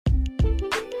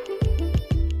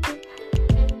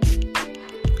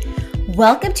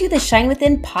Welcome to the Shine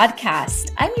Within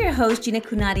podcast. I'm your host, Gina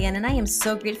Kunadian, and I am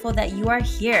so grateful that you are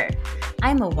here.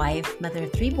 I'm a wife, mother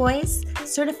of 3 boys,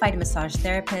 certified massage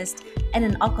therapist, and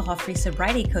an alcohol-free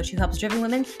sobriety coach who helps driven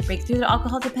women break through their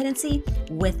alcohol dependency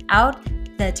without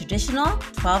the traditional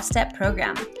 12-step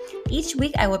program. Each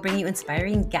week, I will bring you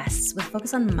inspiring guests with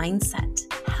focus on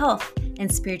mindset, health,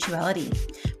 and spirituality,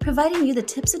 providing you the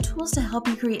tips and tools to help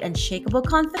you create unshakable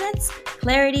confidence,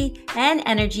 clarity, and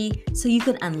energy so you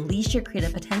can unleash your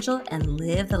creative potential and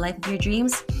live the life of your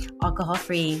dreams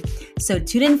alcohol-free. So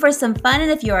tune in for some fun,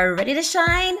 and if you are ready to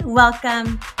shine,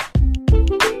 welcome.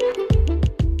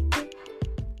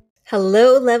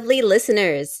 Hello, lovely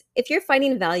listeners. If you're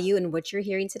finding value in what you're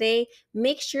hearing today,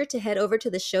 make sure to head over to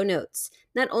the show notes.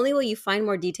 Not only will you find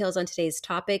more details on today's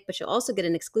topic, but you'll also get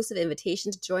an exclusive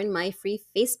invitation to join my free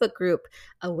Facebook group,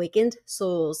 Awakened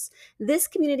Souls. This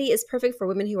community is perfect for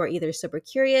women who are either sober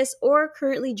curious or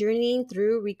currently journeying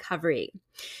through recovery.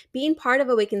 Being part of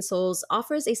Awakened Souls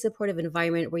offers a supportive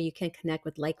environment where you can connect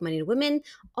with like-minded women,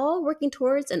 all working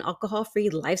towards an alcohol-free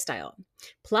lifestyle.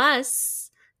 Plus,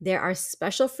 there are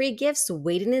special free gifts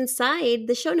waiting inside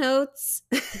the show notes,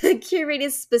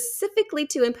 curated specifically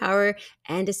to empower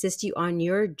and assist you on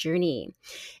your journey.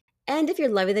 And if you're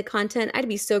loving the content, I'd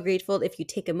be so grateful if you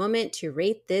take a moment to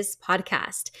rate this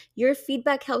podcast. Your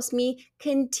feedback helps me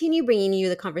continue bringing you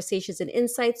the conversations and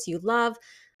insights you love.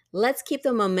 Let's keep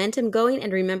the momentum going,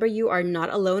 and remember, you are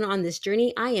not alone on this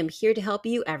journey. I am here to help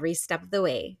you every step of the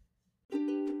way.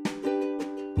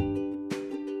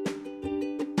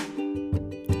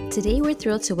 Today, we're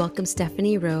thrilled to welcome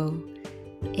Stephanie Rowe,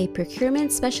 a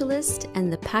procurement specialist and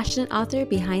the passionate author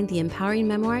behind the empowering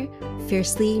memoir,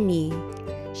 Fiercely Me.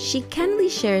 She candidly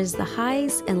shares the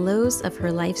highs and lows of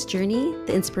her life's journey,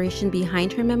 the inspiration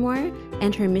behind her memoir,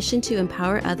 and her mission to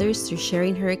empower others through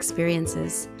sharing her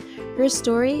experiences. Her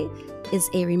story is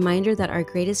a reminder that our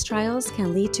greatest trials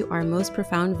can lead to our most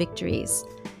profound victories.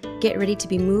 Get ready to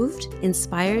be moved,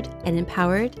 inspired, and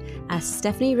empowered as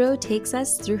Stephanie Rowe takes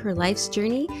us through her life's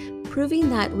journey, proving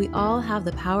that we all have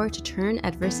the power to turn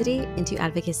adversity into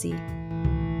advocacy.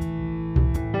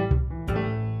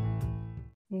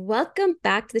 Welcome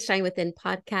back to the Shine Within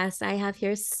podcast. I have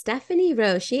here Stephanie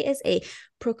Rowe. She is a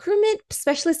procurement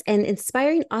specialist and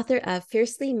inspiring author of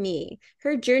Fiercely Me.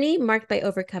 Her journey, marked by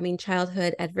overcoming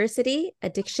childhood adversity,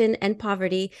 addiction, and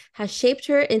poverty, has shaped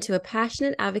her into a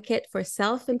passionate advocate for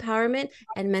self-empowerment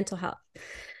and mental health.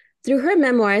 Through her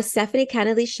memoir, Stephanie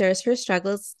candidly shares her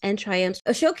struggles and triumphs,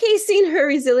 showcasing her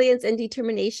resilience and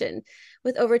determination.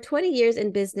 With over 20 years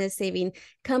in business, saving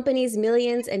companies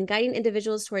millions and guiding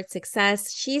individuals towards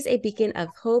success, she's a beacon of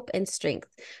hope and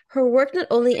strength. Her work not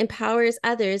only empowers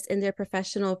others in their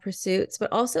professional pursuits,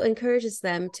 but also encourages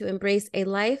them to embrace a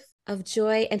life of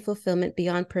joy and fulfillment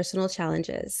beyond personal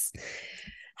challenges.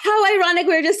 How ironic,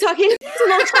 we were just talking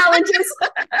personal challenges.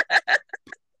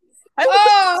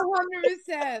 Oh,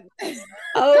 100%.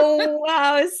 Oh,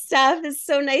 wow, Steph, it's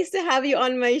so nice to have you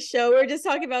on my show. We're just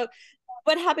talking about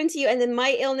what happened to you and then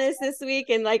my illness this week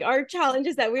and like our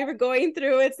challenges that we were going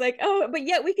through. It's like, oh, but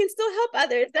yet we can still help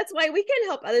others. That's why we can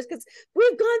help others, because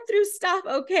we've gone through stuff.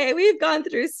 Okay, we've gone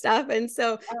through stuff. And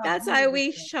so that's why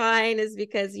we shine, is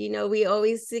because, you know, we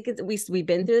always see, we've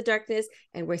been through the darkness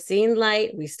and we're seeing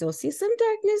light. We still see some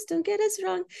darkness, don't get us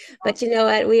wrong. But you know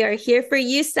what? We are here for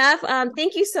you, Steph.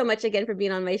 Thank you so much again for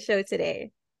being on my show today.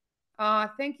 Oh,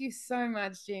 thank you so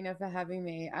much, Gina, for having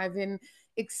me. I've been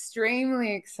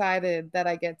extremely excited that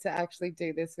I get to actually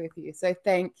do this with you. So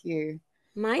thank you.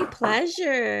 My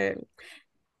pleasure.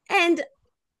 And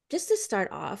just to start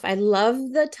off, I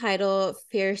love the title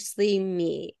Fiercely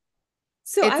Me.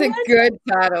 So it's a good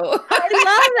title. I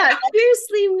love that.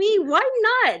 Fiercely Me. Why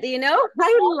not? You know,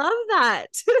 I love that.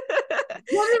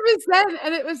 100%.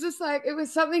 And it was just like, it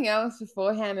was something else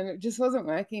beforehand and it just wasn't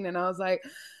working. And I was like,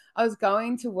 I was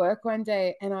going to work one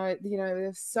day and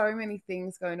there's so many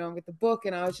things going on with the book.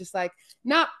 And I was just like,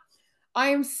 nah, I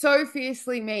am so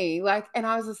fiercely me. Like, and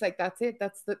I was just like, that's it.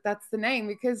 That's the name.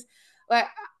 Because like,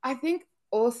 I think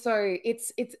also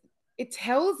it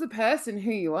tells the person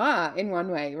who you are in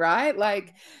one way, right?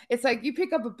 Like, it's like you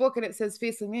pick up a book and it says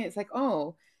Fiercely Me. It's like,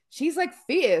 oh, she's like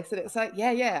fierce. And it's like,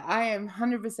 yeah, I am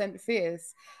 100%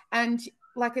 fierce. And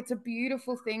like, it's a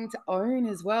beautiful thing to own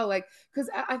as well. Like, because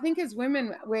I think as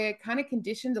women, we're kind of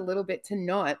conditioned a little bit to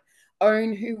not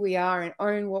own who we are and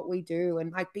own what we do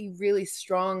and like be really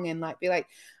strong and like be like,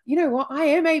 you know what, I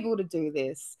am able to do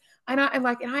this. And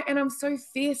I'm so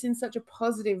fierce in such a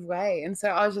positive way. And so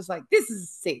I was just like, this is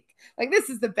sick. Like, this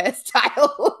is the best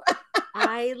title.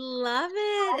 I love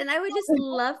it. And I would just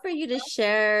love for you to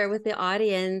share with the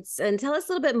audience and tell us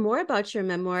a little bit more about your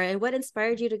memoir and what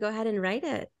inspired you to go ahead and write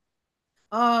it.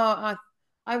 Oh,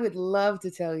 I would love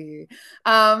to tell you.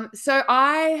 So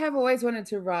I have always wanted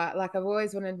to write, like I've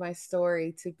always wanted my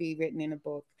story to be written in a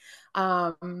book.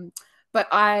 But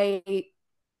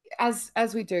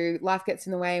as we do, life gets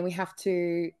in the way and we have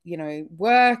to,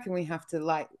 work, and we have to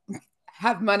like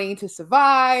have money to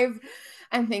survive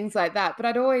and things like that. But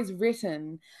I'd always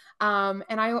written. And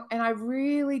I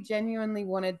really genuinely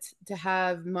wanted to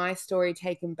have my story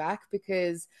taken back,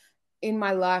 because in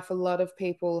my life, a lot of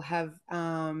people have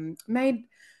made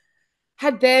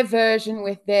had their version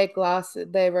with their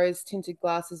rose tinted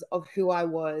glasses of who I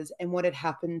was and what had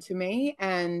happened to me,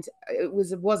 and it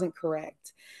wasn't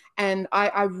correct. And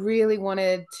I really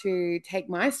wanted to take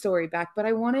my story back, but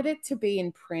I wanted it to be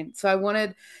in print. So I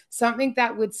wanted something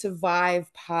that would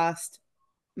survive past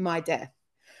my death.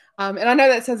 And I know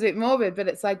that sounds a bit morbid, but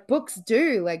it's like books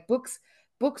do. Like books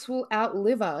will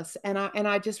outlive us. And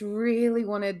I just really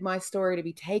wanted my story to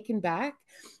be taken back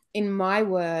in my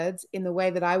words, in the way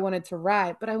that I wanted to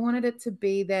write, but I wanted it to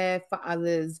be there for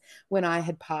others when I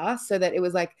had passed, so that it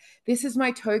was like, this is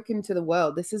my token to the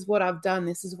world. This is what I've done.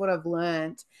 This is what I've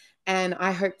learned. And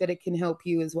I hope that it can help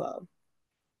you as well.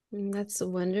 That's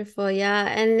wonderful. Yeah.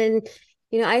 And then,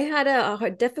 I had a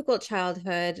difficult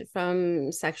childhood,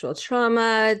 from sexual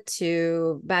trauma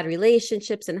to bad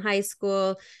relationships in high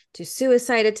school to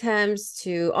suicide attempts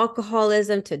to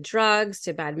alcoholism to drugs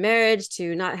to bad marriage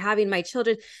to not having my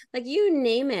children, like you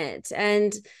name it.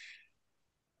 And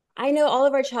I know all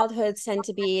of our childhoods tend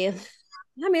to be,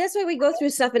 I mean, that's why we go through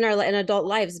stuff in our in adult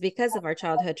lives, because of our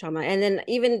childhood trauma, and then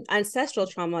even ancestral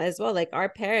trauma as well, like our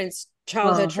parents'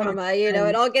 childhood Oh, trauma. It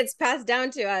 100%. all gets passed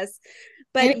down to us.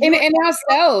 in, But in, your in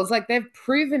ourselves, like they've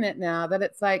proven it now, that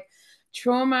it's like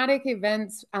traumatic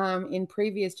events in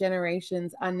previous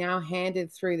generations are now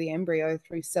handed through the embryo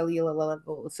through cellular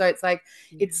level. So it's like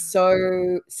it's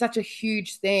such a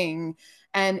huge thing.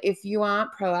 And if you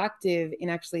aren't proactive in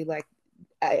actually like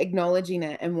acknowledging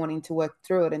it and wanting to work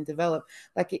through it and develop,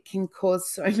 like it can cause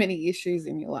so many issues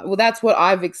in your life. Well, that's what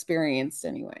I've experienced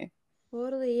anyway.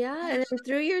 totally, yeah. And then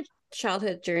through your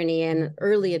childhood journey and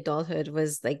early adulthood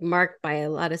was like marked by a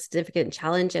lot of significant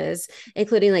challenges,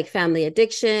 including like family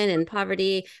addiction and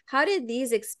poverty. How did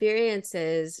these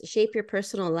experiences shape your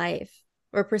personal life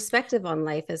or perspective on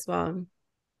life as well?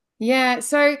 Yeah,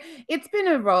 so it's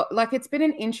been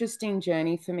an interesting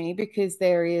journey for me, because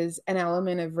there is an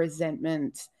element of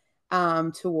resentment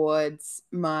towards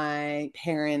my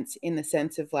parents, in the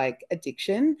sense of like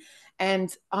addiction.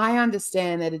 And I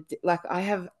understand that like I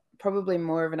have probably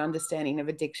more of an understanding of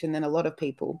addiction than a lot of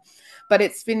people. But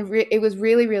it was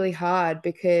really, really hard,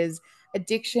 because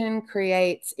addiction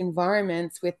creates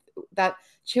environments with that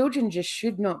children just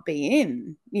should not be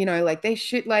in. Like they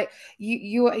should, like,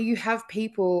 you have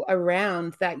people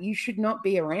around that you should not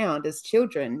be around as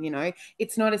children.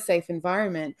 It's not a safe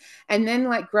environment. And then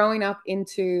like growing up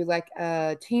into like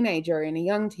a teenager and a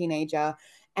young teenager,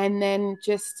 and then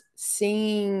just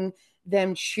seeing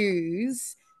them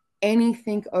choose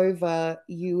anything over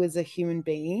you as a human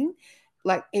being,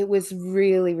 like it was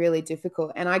really, really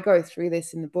difficult. And I go through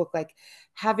this in the book, like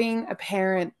having a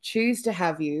parent choose to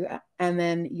have you, and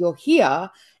then you're here,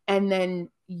 and then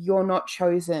you're not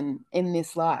chosen in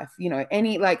this life.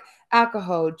 Any like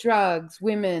alcohol, drugs,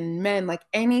 women, men, like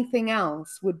anything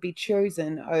else would be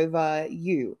chosen over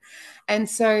you. And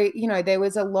so, there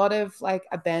was a lot of like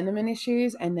abandonment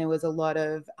issues, and there was a lot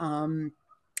of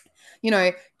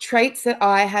traits that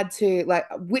I had to like,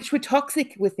 which were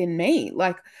toxic within me.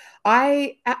 Like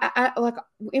like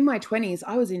in my 20s,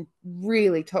 I was in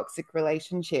really toxic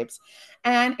relationships,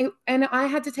 and I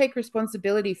had to take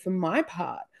responsibility for my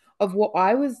part of what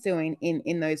I was doing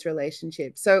in those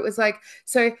relationships. So it was like,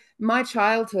 so my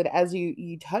childhood, as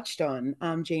you touched on,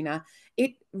 Gina,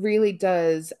 it really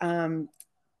does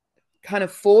kind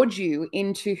of forge you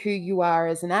into who you are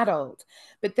as an adult.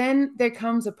 But then there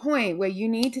comes a point where you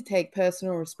need to take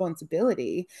personal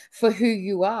responsibility for who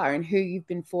you are and who you've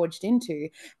been forged into.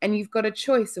 And you've got a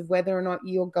choice of whether or not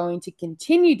you're going to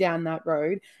continue down that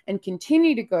road and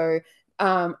continue to go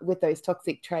with those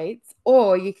toxic traits,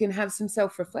 or you can have some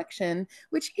self reflection,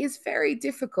 which is very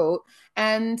difficult,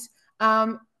 and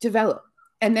develop.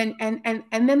 And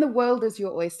then the world is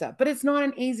your oyster, but it's not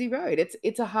an easy road.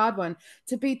 It's a hard one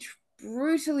to be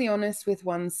brutally honest with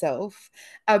oneself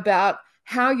about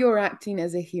how you're acting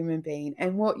as a human being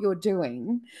and what you're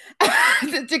doing,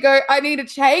 to go, I need to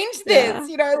change Yeah. this,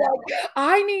 like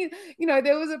I need,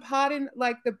 there was a part in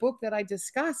like the book that I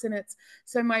discuss, and it's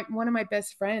so one of my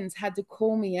best friends had to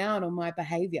call me out on my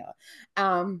behavior,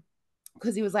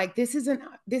 because he was like, this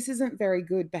isn't very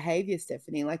good behavior,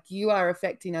 Stephanie. Like, you are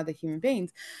affecting other human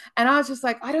beings. And I was just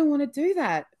like, I don't want to do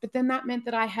that. But then that meant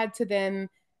that I had to then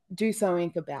do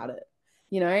something about it,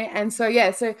 And so,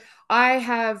 yeah, so I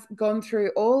have gone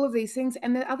through all of these things.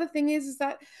 And the other thing is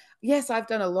that, yes, I've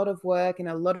done a lot of work and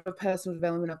a lot of personal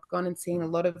development. I've gone and seen a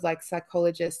lot of like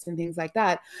psychologists and things like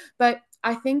that. But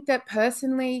I think that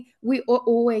personally, we are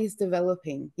always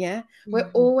developing. Yeah. We're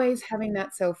Mhm. always having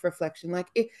that self reflection. Like,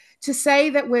 to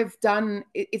say that we've done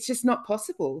it's just not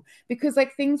possible, because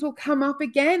like things will come up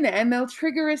again and they'll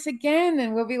trigger us again.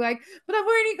 And we'll be like, but I've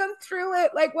already gone through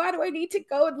it. Like, why do I need to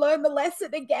go and learn the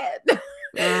lesson again?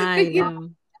 I But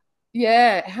know.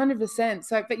 yeah, 100%.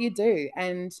 So, but you do,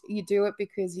 and you do it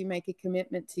because you make a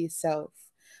commitment to yourself,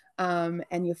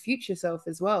 and your future self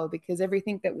as well, because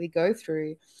everything that we go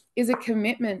through is a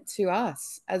commitment to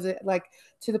us as a like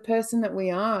to the person that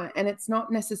we are, and it's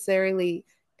not necessarily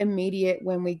immediate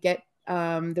when we get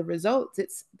the results.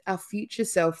 It's our future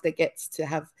self that gets to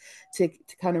have to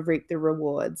kind of reap the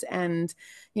rewards. And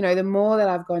the more that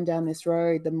I've gone down this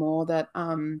road, the more that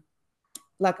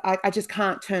like I just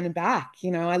can't turn it back.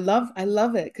 I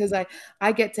love it because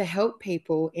I get to help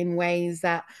people in ways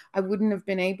that I wouldn't have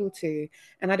been able to.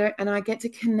 And I get to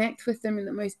connect with them in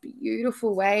the most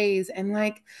beautiful ways. And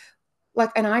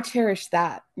and I cherish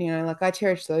that. Like, I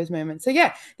cherish those moments. So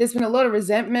yeah, there's been a lot of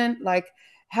resentment. Like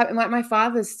my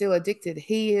father's still addicted.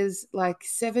 He is like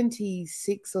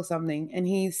 76 or something, and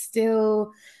he's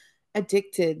still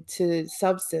addicted to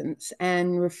substance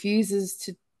and refuses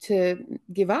to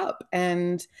give up.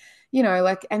 And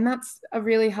and that's a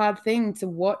really hard thing to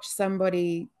watch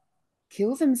somebody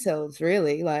kill themselves,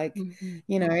 really. Mhm.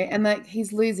 And like,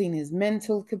 he's losing his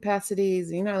mental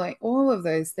capacities, like all of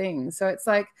those things. So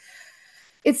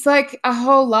it's like a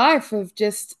whole life of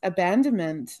just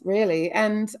abandonment, really.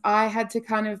 And I had to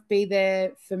kind of be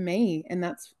there for me. And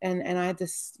I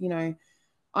just,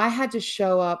 I had to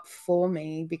show up for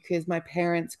me because my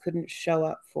parents couldn't show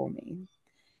up for me.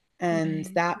 And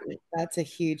Right. that's a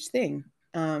huge thing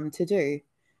to do.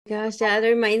 Gosh, yeah, that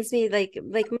reminds me like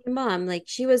my mom, like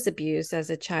she was abused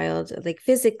as a child, like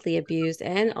physically abused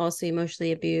and also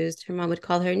emotionally abused. Her mom would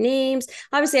call her names.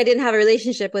 Obviously, I didn't have a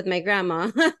relationship with my grandma.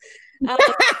 Um,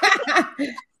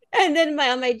 and then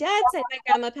on my dad's side, my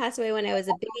grandma passed away when I was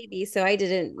a baby, so I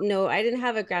didn't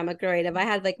have a grandma growing up. I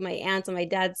had like my aunts on my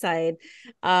dad's side,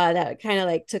 that kind of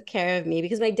like took care of me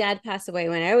because my dad passed away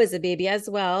when I was a baby as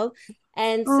well.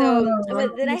 And so, Oh,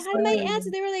 but then I I'm had my aunts, sorry.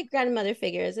 and they were like grandmother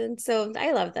figures, and so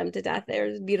I love them to death. They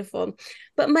were beautiful.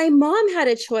 But my mom had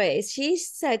a choice. She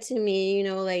said to me,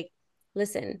 like,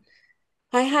 listen,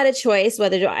 I had a choice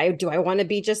whether do I want to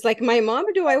be just like my mom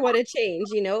or do I want to change.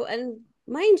 And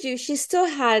mind you, she still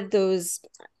had those.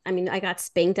 I mean, I got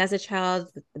spanked as a child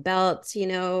with the belt,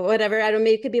 whatever. I don't know,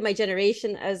 maybe it could be my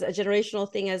generation as a generational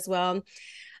thing as well.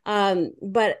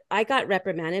 But I got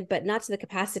reprimanded, but not to the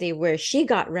capacity where she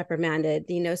got reprimanded.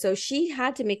 So she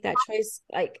had to make that choice.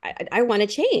 Like, I want to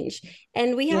change,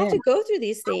 and we have Yeah. to go through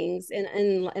these things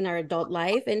in our adult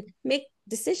life and make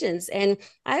decisions. And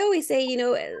I always say,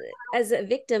 as a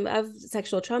victim of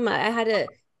sexual trauma, I had to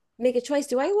make a choice.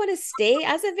 Do I want to stay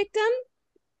as a victim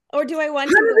or do I want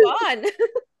to move on?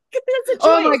 That's a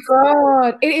Oh my choice.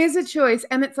 God. It is a choice.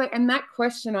 And it's like, and that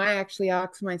question I actually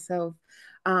asked myself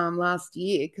last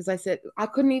year, because I said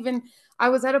I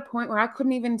was at a point where I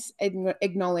couldn't even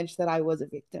acknowledge that I was a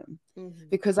victim, Mm-hmm.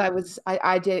 because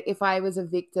I did, if I was a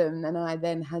victim, then I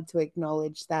then had to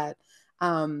acknowledge that,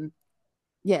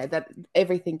 yeah, that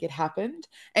everything had happened.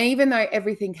 And even though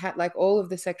everything had, like, all of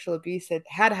the sexual abuse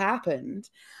had happened,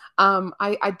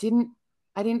 I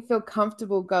didn't feel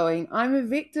comfortable going, I'm a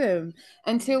victim,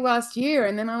 until last year.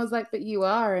 And then I was like, but you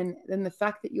are. And then the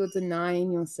fact that you're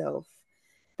denying yourself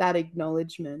that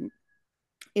acknowledgement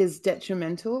is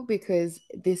detrimental, because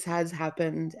this has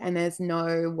happened and there's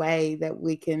no way that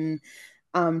we can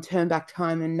turn back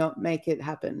time and not make it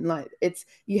happen. Like,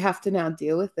 you have to now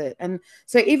deal with it. And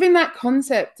so even that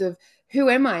concept of, who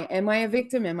am I? Am I a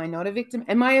victim? Am I not a victim?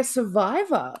 Am I a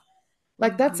survivor?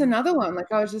 Like, that's Mm-hmm. another one.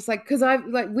 Like, I was just like, because I've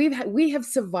like we have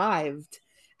survived.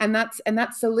 And that's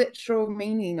the literal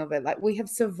meaning of it. Like, we have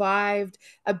survived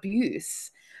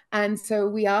abuse. And so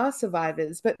we are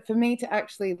survivors. But for me to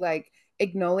actually like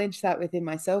acknowledge that within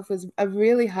myself was a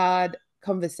really hard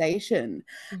conversation.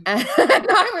 And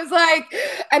I was like,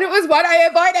 and it was what I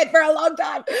avoided for a long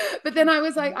time. But then I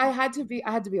was like, I had to be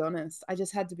honest. I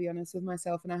just had to be honest with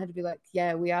myself. And I had to be like,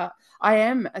 yeah, I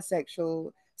am a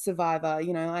sexual survivor.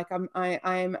 Like, I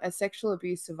am a sexual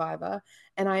abuse survivor,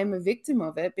 and I am a victim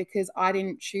of it because I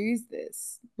didn't choose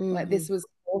this. Like, Mm-hmm. this was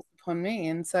forced upon me.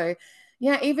 And so,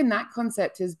 yeah, even that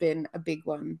concept has been a big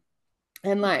one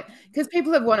And like, because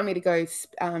people have wanted me to go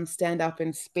stand up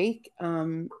and speak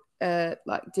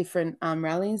like different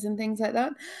rallies and things like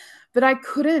that, but I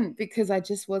couldn't because I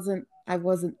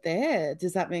wasn't there.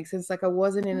 Does that make sense? Like I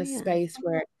wasn't in Oh a yeah. space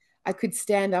where I could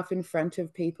stand up in front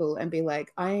of people and be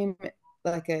like, I am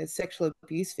like a sexual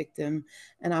abuse victim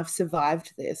and I've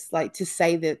survived this. Like to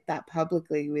say that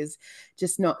publicly was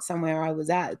just not somewhere I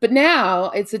was at. But now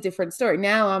it's a different story.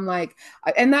 Now I'm like,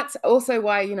 and that's also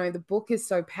why, the book is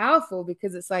so powerful,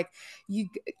 because it's like you,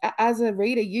 as a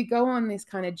reader, you go on this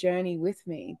kind of journey with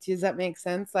me. Does that make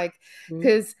sense? Like, Mhm.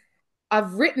 because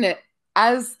I've written it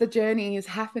as the journey is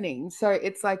happening. So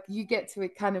it's like you get to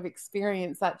kind of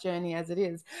experience that journey as it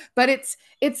is. But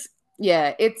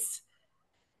yeah,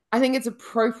 I think it's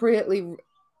appropriately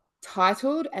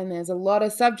titled, and there's a lot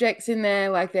of subjects in there.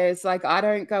 Like there's like, I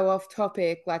don't go off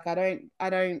topic. Like I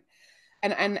don't,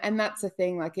 and that's the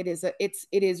thing. Like it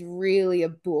is really a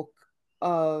book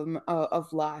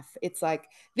of life. It's like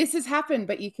this has happened,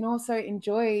 but you can also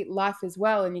enjoy life as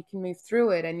well, and you can move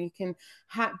through it, and you can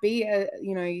be a,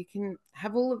 you can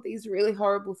have all of these really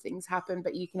horrible things happen,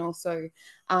 but you can also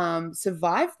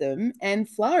survive them and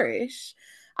flourish.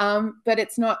 But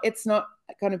it's not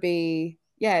going to be,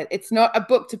 yeah, it's not a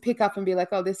book to pick up and be like,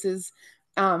 oh, this is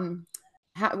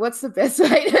what's the best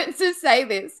way to say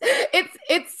this?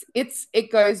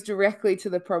 It goes directly to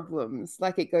the problems.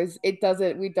 Like it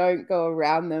doesn't, we don't go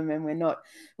around them, and we're not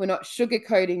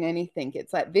sugarcoating anything.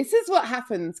 It's like, this is what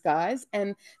happens, guys.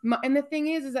 And the thing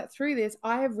is that through this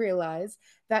I have realized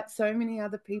that so many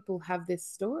other people have this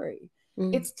story.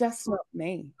 Mm. It's just not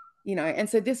me. And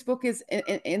so this book is,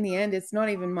 in the end, it's not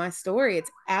even my story,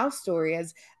 it's our story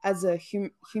as a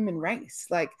human race.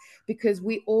 Like, because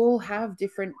we all have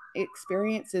different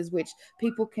experiences which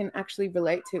people can actually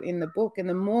relate to in the book. And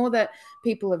the more that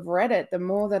people have read it, the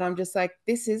more that I'm just like,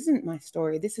 this isn't my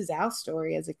story, this is our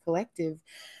story as a collective.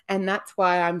 And that's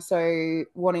why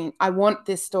I want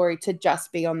this story to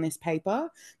just be on this paper,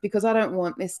 because I don't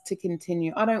want this to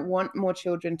continue. I don't want more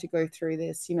children to go through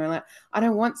this. Like, I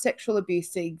don't want sexual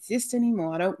abuse to exist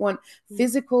anymore. I don't want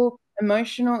physical,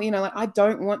 emotional, like, I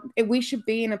don't want, we should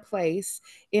be in a place,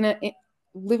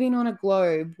 living on a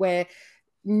globe where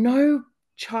no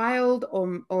child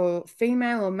or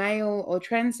female or male or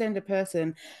transgender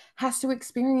person has to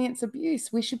experience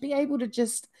abuse. We should be able to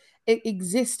just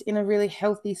exist in a really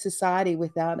healthy society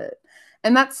without it.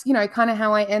 And that's, kind of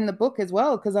how I end the book as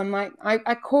well, because I'm like,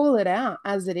 I call it out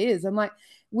as it is. I'm like,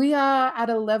 we are at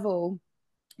a level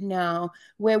now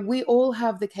where we all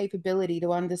have the capability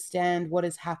to understand what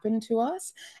has happened to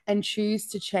us and choose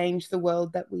to change the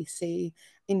world that we see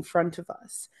in front of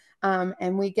us.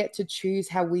 And we get to choose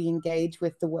how we engage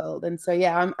with the world. And so,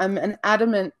 yeah, I'm an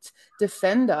adamant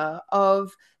defender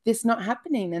of this not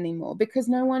happening anymore, because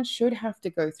no one should have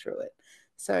to go through it.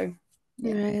 So, All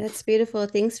yeah. right, that's beautiful.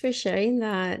 Thanks for sharing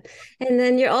that. And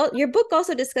then your book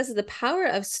also discusses the power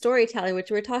of storytelling, which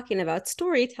we're talking about,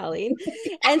 storytelling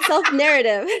and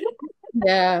self-narrative.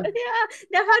 Yeah. Yeah.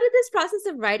 Now, how did this process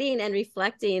of writing and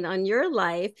reflecting on your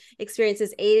life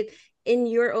experiences aid in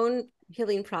your own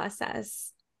healing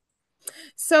process?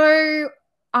 So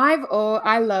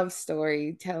I love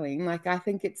storytelling. Like, I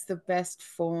think it's the best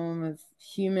form of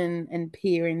human and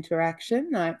peer interaction.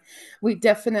 Like, we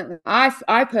definitely,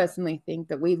 I personally think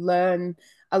that we learn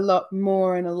a lot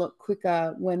more and a lot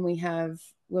quicker when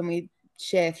we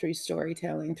share through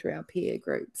storytelling through our peer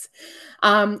groups.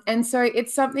 And so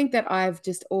it's something that I've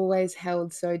just always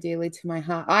held so dearly to my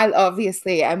heart. I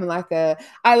obviously am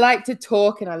I like to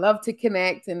talk and I love to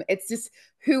connect, and it's just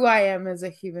who I am as a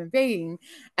human being.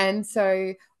 And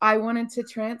so I wanted to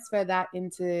transfer that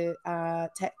into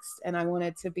text, and I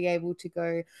wanted to be able to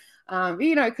go,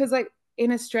 because like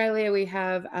in Australia, we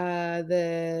have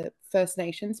the First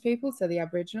Nations people, so the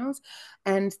Aboriginals,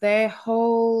 and their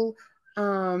whole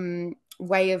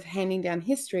way of handing down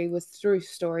history was through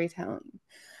storytelling.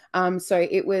 So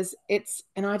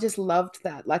and I just loved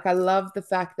that. Like, I loved the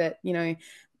fact that,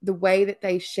 the way that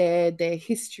they shared their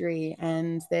history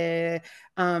and their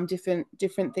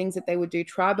different things that they would do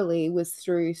tribally was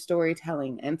through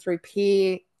storytelling and through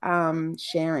peer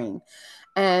sharing.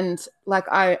 And like,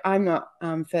 I'm not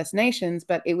First Nations,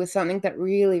 but it was something that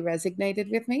really resonated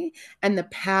with me, and the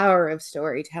power of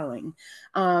storytelling.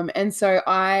 And so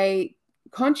I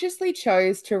consciously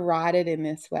chose to write it in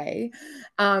this way.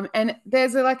 And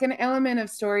there's like an element of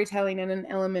storytelling and an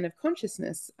element of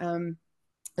consciousness,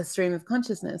 a stream of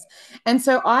consciousness. And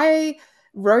so I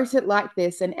wrote it like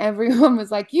this, and everyone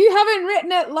was like, you haven't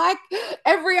written it like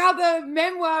every other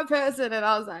memoir person. And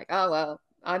I was like, oh, well,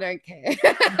 I don't care.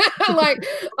 Like,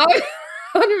 I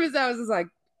 100% was just like,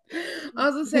 I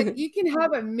was just like, you can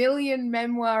have a million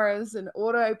memoirs and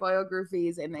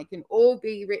autobiographies, and they can all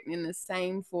be written in the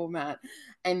same format.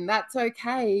 And that's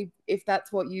okay if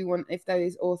that's what you want, if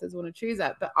those authors want to choose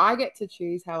that. But I get to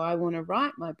choose how I want to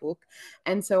write my book.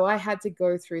 And so I had to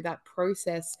go through that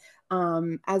process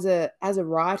as a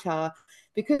writer,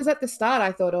 because at the start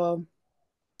I thought, oh,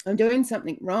 I'm doing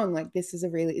something wrong. Like, this is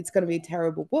it's going to be a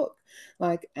terrible book.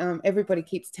 Like, everybody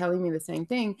keeps telling me the same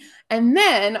thing. And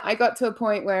then I got to a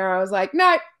point where I was like,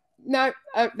 no, no,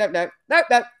 no, no, no,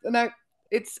 no, no.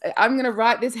 I'm going to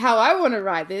write this how I want to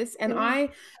write this. And Yeah.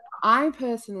 I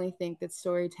personally think that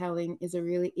storytelling is a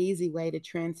really easy way to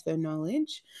transfer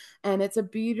knowledge. And it's a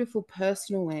beautiful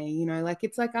personal way, like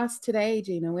it's like us today,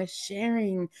 Gina. We're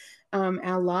sharing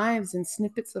our lives and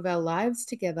snippets of our lives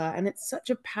together. And it's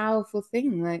such a powerful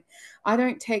thing. Like, I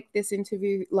don't take this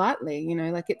interview lightly,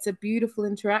 like it's a beautiful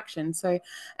interaction. So,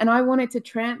 and I wanted to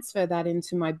transfer that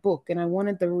into my book. And I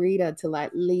wanted the reader to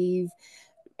like leave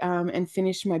and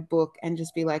finish my book and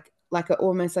just be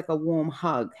almost like a warm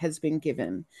hug has been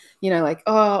given, like,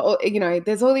 oh,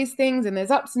 there's all these things and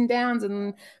there's ups and downs,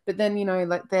 but then,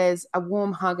 like, there's a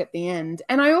warm hug at the end.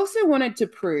 And I also wanted to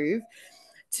prove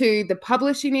to the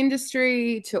publishing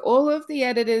industry, to all of the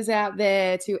editors out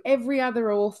there, to every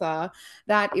other author,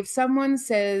 that if someone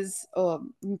says, or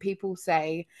people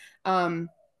say,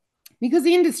 because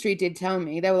the industry did tell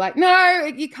me, they were like, no,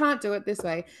 you can't do it this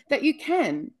way, that you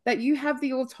can, that you have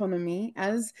the autonomy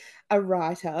as a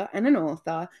writer and an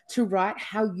author to write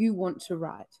how you want to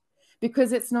write,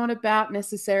 because it's not about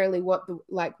necessarily what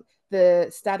the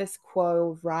status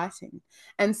quo of writing.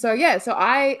 And so, yeah, so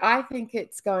I think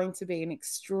it's going to be an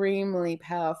extremely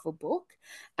powerful book,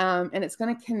 and it's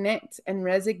going to connect and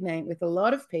resonate with a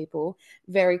lot of people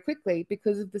very quickly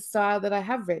because of the style that I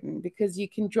have written, because you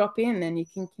can drop in and you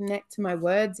can connect to my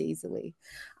words easily.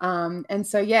 And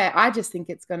so, yeah, I just think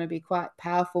it's going to be quite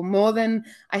powerful, more than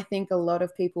I think a lot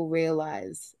of people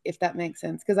realize, if that makes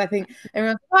sense. Because I think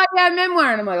everyone's like, oh, yeah,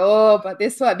 memoir. And I'm like, oh, but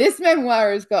this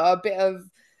memoir has got a bit of,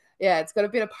 yeah, it's got a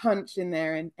bit of punch in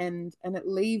there, and it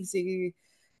leaves you,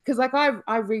 because like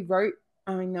I rewrote,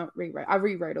 I mean, not rewrote, I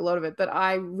rewrote a lot of it, but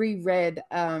I reread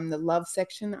the love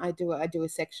section. I do a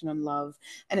section on love,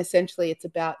 and essentially it's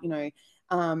about,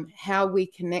 how we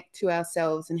connect to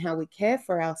ourselves and how we care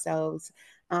for ourselves,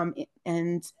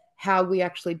 and how we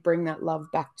actually bring that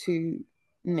love back to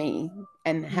me,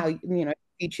 and how,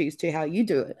 you choose to, how you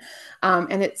do it.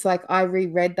 And it's like, I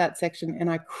reread that section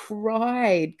and I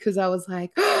cried, because I was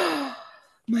like, oh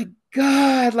my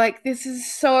God, like, this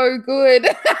is so good.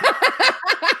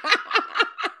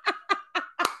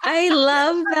 I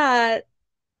love that.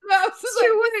 I was just It's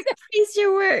your like, this work. It's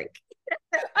your work.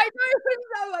 I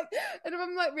know. I'm like, and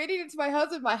I'm like reading it to my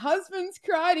husband. My husband's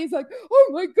crying. He's like, "Oh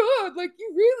my God, like,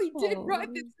 you really did write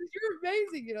Oh, this. You're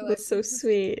amazing." Like, that's so it's just,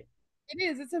 sweet. it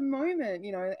is. It's a moment,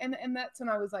 and that's when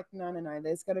I was like, no, no, no.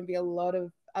 There's going to be a lot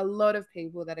of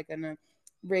people that are going to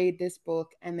read this book,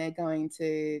 and they're going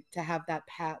to have that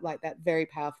like that very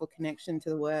powerful connection to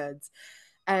the words.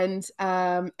 And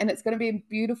it's going to be a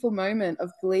beautiful moment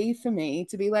of glee for me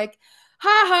to be like,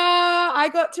 ha ha, I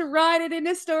got to write it in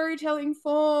a storytelling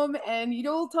form, and you'd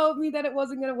all told me that it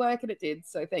wasn't going to work, and it did,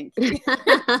 so thank you.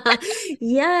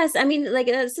 Yes, I mean, like,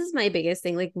 this is my biggest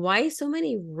thing. Like, why so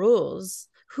many rules?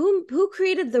 Who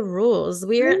created the rules?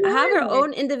 We I have our know.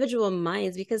 own individual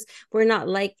minds because we're not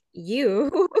like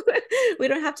you. We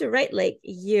don't have to write like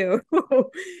you. I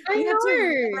We have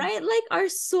to know. write like our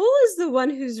soul is the one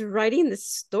who's writing the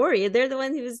story. They're the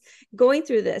one who's going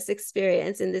through this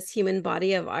experience in this human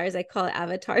body of ours. I call it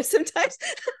avatar sometimes.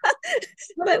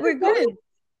 But we're going. 100%.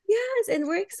 Yes, and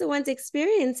we're the ones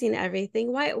experiencing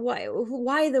everything. Why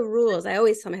the rules? I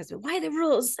always tell my husband, why the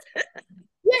rules?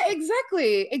 Yeah,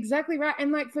 exactly right.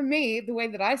 And like, for me, the way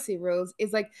that I see rules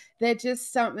is like, they're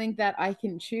just something that I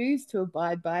can choose to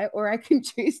abide by, or I can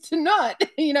choose to not.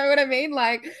 You know what I mean?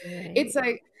 Like, it's Right.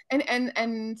 like,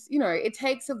 and it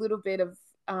takes a little bit of,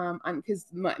 because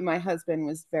my husband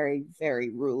was very, very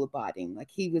rule abiding. Like,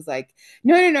 he was like,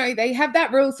 no, no, no, they have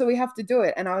that rule, so we have to do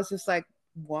it. And I was just like,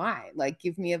 why? Like,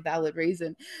 give me a valid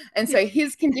reason. And so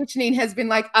his conditioning has been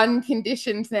like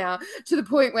unconditioned now, to the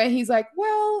point where he's like,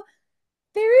 well,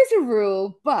 there is a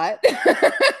rule, but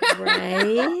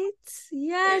Right.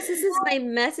 Yes, this is my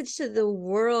message to the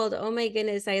world. Oh my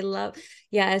goodness, I love.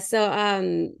 Yeah,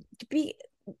 so be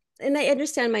and I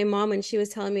understand my mom when she was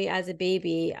telling me as a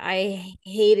baby, I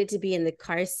hated to be in the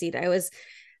car seat. I was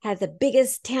had the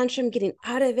biggest tantrum getting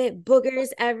out of it, boogers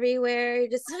everywhere,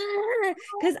 just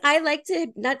because I like to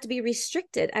not to be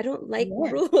restricted. I don't like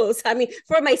Yeah. rules. I mean,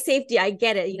 for my safety, I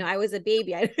get it. I was a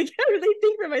baby. I can't really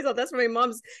think for myself. That's where my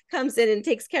mom's comes in and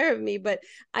takes care of me. But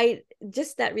I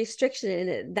just that restriction in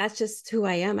it, that's just who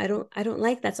I am. I don't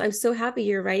like that. So I'm so happy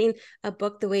you're writing a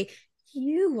book the way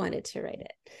you wanted to write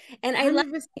it. And I love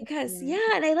 100%. because Yeah.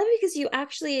 yeah, and I love it because you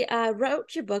actually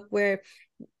wrote your book where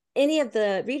any of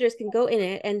the readers can go in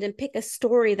it and then pick a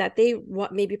story that they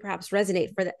want, maybe perhaps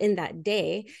resonate for in that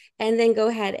day, and then go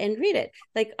ahead and read it.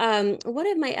 Like one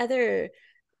of my other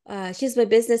she's my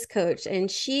business coach,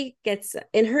 and she gets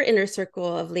in her inner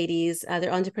circle of ladies, they're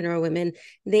entrepreneurial women.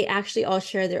 They actually all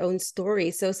share their own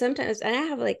story. So sometimes, and I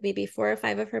have like maybe 4 or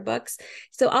 5 of her books.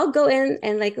 So I'll go in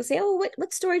and like say, oh,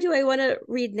 what story do I want to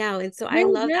read now? And so I Yeah,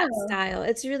 love yeah. that style.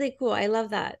 It's really cool. I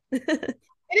love that.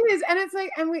 It is, and it's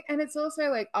like, and it's also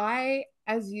like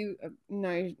as you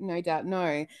know, no doubt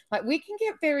know, like we can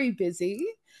get very busy,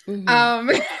 Hmm.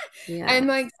 um, Yeah.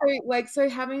 and so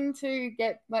having to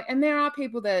get like, and there are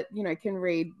people that can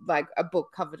read like a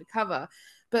book cover to cover,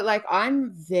 but like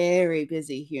I'm very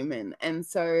busy human, and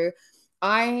so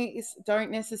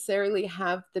don't necessarily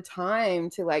have the time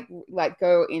to like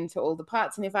go into all the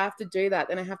parts, and if I have to do that,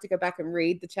 then I have to go back and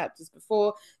read the chapters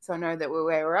before, so I know that we're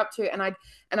where we're up to, and I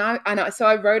so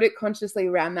I wrote it consciously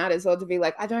around that as well, to be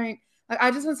like, I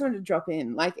just want someone to drop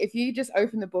in. Like if you just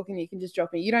open the book and you can just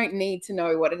drop in, you don't need to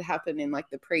know what had happened in like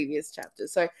the previous chapter.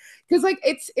 So because like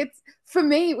it's for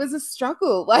me it was a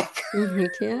struggle, like Hmm.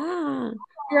 Yeah.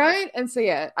 right. And so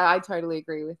yeah, I totally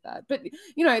agree with that. But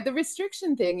the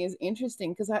restriction thing is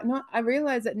interesting because I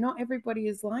realize that not everybody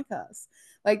is like us.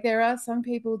 Like there are some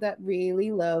people that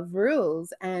really love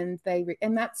rules, and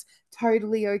and that's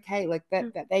totally okay. Like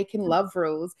that they can love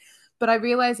rules. But I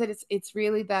realize that it's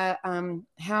really that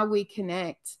how we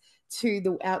connect to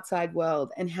the outside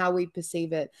world and how we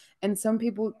perceive it. And some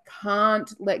people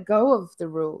can't let go of the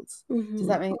rules. Does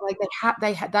that Hmm. mean like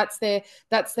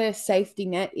that's their safety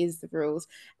net, is the rules,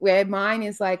 where mine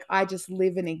is like I just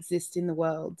live and exist in the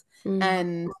world,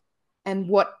 Mm. and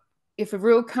what if a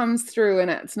rule comes through and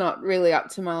it's not really up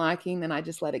to my liking, then I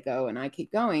just let it go and I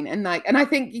keep going, and I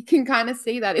think you can kind of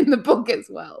see that in the book as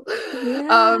well.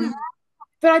 Yeah. um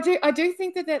but I do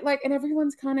think that like, and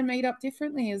everyone's kind of made up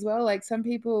differently as well. Like some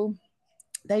people,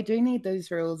 they do need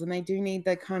those rules, and they do need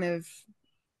the kind of,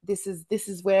 this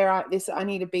is where I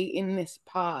need to be in this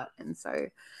part. And so,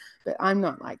 but I'm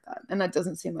not like that, and that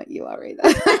doesn't seem like you are either.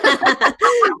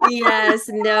 Yes,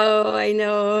 no, I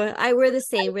know. We're the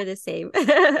same. We're the same.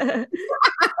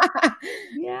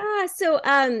 Yeah. So,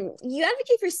 you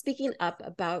advocate for speaking up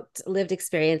about lived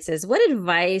experiences. What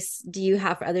advice do you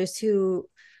have for others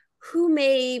who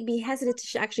may be hesitant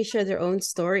to actually share their own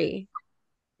story?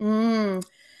 Mm.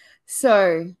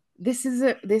 So this is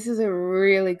a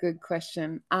really good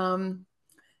question.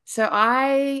 So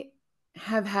I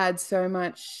have had so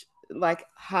much like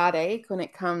heartache when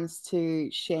it comes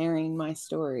to sharing my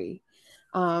story,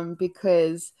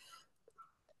 because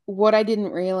what I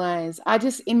didn't realize, I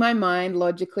just, in my mind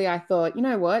logically, I thought, you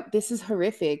know what, this is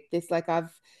horrific. This, like,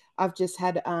 I've just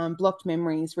had blocked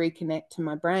memories reconnect to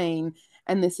my brain,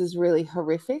 and this is really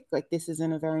horrific. Like this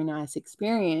isn't a very nice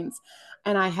experience,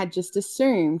 and I had just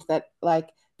assumed that, like,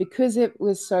 because it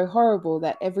was so horrible,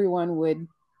 that everyone would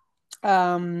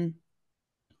um,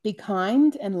 be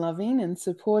kind and loving and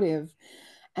supportive.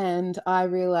 And I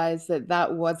realized that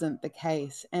that wasn't the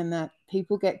case, and that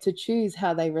people get to choose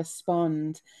how they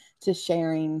respond to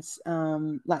sharing,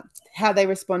 like how they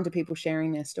respond to people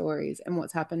sharing their stories and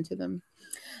what's happened to them.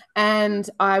 And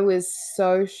I was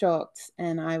so shocked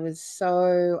and I was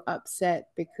so upset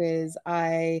because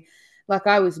I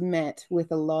was met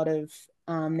with a lot of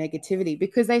negativity,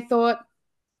 because they thought,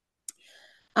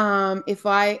 if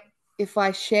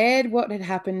I shared what had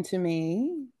happened to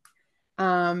me,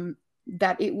 um,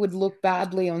 that it would look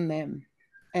badly on them,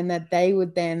 and that they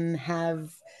would then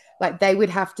have, like, they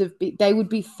would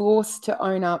be forced to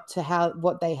own up to how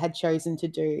what they had chosen to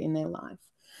do in their life,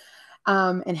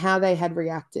 and how they had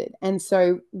reacted. And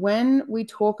so when we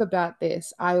talk about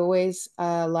this, I always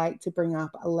like to bring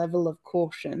up a level of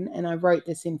caution. And I wrote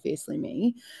this in Fiercely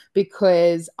Me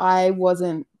because I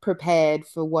wasn't prepared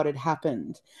for what had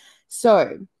happened.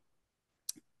 So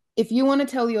if you want to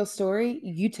tell your story,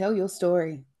 you tell your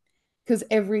story, because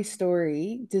every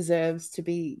story deserves to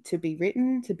be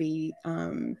written, to be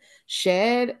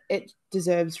shared. It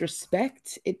deserves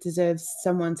respect. It deserves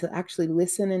someone to actually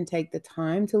listen and take the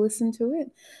time to listen to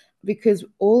it. because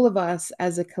all of us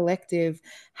as a collective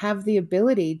have the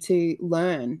ability to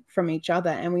learn from each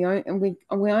other, and we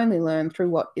only learn through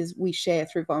what is we share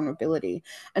through vulnerability.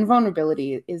 And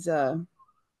vulnerability is a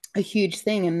huge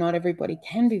thing, and not everybody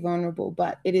can be vulnerable,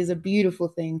 but it is a beautiful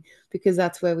thing because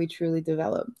that's where we truly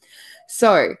develop.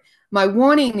 So my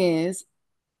warning is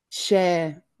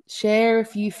share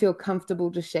if you feel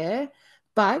comfortable to share,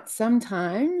 but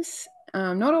sometimes,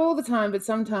 not all the time, but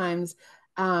sometimes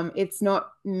it's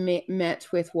not met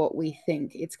with what we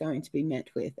think it's going to be met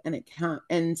with, and it can't,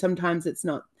 and sometimes it's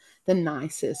not the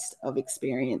nicest of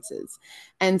experiences.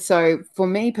 And so for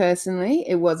me personally,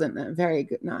 it wasn't a very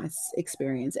good, nice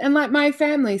experience. And like my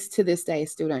families to this day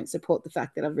still don't support the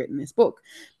fact that I've written this book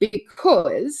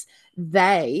because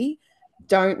they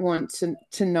don't want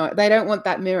to know, they don't want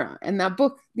that mirror. And that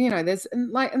book, there's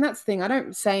and that's the thing, I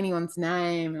don't say anyone's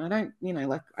name, and I don't,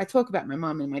 like I talk about my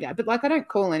mom and my dad, but like I don't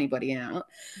call anybody out,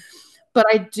 but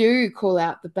I do call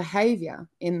out the behavior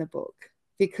in the book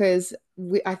because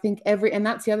I think and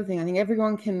that's the other thing, I think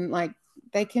everyone can, like,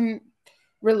 they can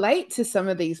relate to some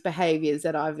of these behaviors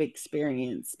that I've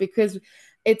experienced, because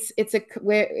it's a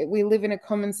where we live in a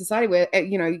common society where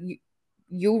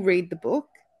you'll read the book,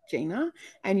 Gina,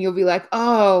 and you'll be like,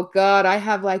 oh God, I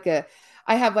have like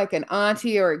an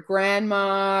auntie or a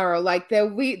grandma, or like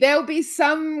there'll be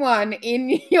someone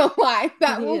in your life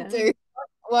that will Yeah. do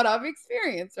what I've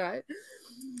experienced, right?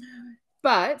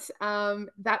 But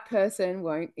that person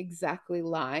won't exactly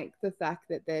like the fact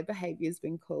that their behavior has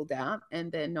been called out,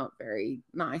 and they're not very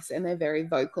nice, and they're very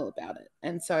vocal about it.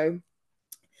 And so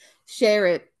share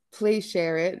it, please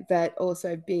share it, but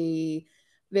also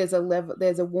there's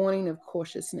a warning of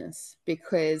cautiousness,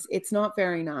 because it's not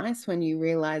very nice when you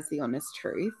realize the honest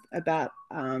truth about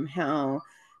how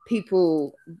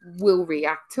people will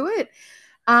react to it.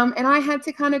 And I had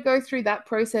to kind of go through that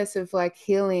process of like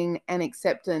healing and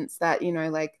acceptance that,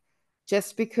 like,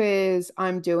 just because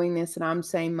I'm doing this and I'm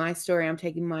saying my story, I'm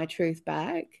taking my truth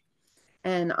back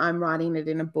and I'm writing it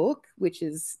in a book, which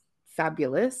is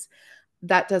fabulous,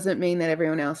 that doesn't mean that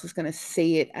everyone else is going to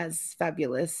see it as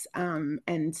fabulous.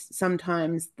 And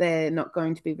sometimes they're not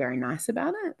going to be very nice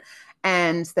about it,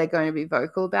 and they're going to be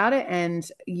vocal about it. And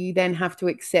you then have to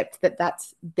accept that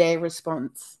that's their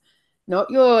response, not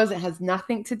yours. It has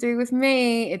nothing to do with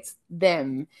me. It's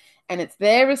them, and it's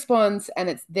their response, and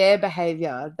it's their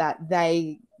behavior that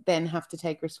they then have to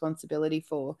take responsibility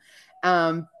for.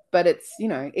 But it's,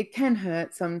 it can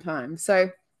hurt sometimes.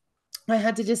 So I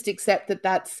had to just accept that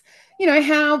that's,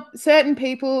 how certain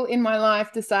people in my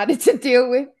life decided to deal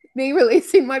with me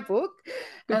releasing my book.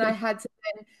 And I had to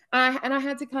I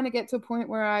had to kind of get to a point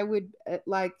where I would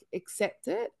like accept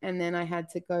it, and then I had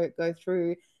to go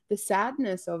through the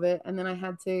sadness of it, and then I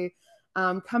had to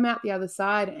come out the other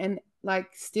side and like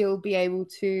still be able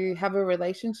to have a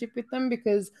relationship with them,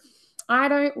 because I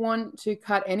don't want to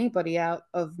cut anybody out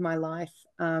of my life.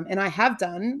 And I have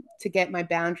done, to get my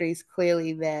boundaries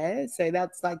clearly there. So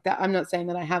that's like that. I'm not saying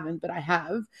that I haven't, but I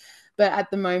have. But at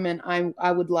the moment,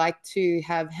 I would like to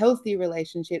have healthy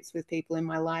relationships with people in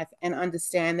my life and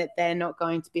understand that they're not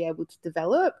going to be able to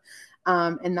develop.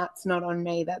 And that's not on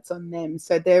me, that's on them.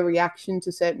 So their reaction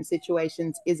to certain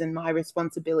situations isn't my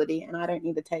responsibility, and I don't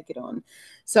need to take it on.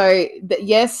 So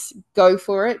yes, go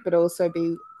for it, but also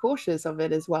be cautious of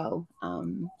it as well.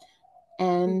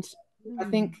 And I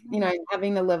think,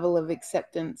 having a level of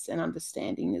acceptance and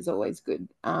understanding is always good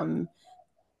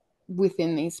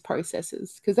within these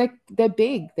processes, because they're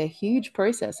big, they're huge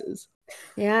processes.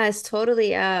 Yeah, it's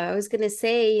totally. I was gonna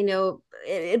say,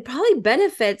 it probably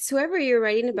benefits whoever you're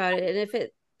writing about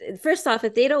it. And first off,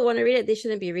 if they don't want to read it, they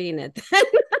shouldn't be reading it.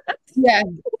 Yeah,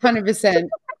 100%.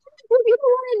 If you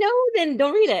don't want to know, then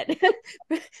don't read it.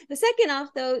 The second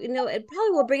off, though, it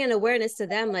probably will bring an awareness to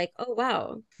them, like, oh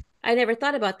wow, I never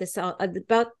thought about this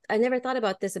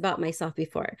about myself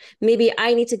before. Maybe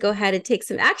I need to go ahead and take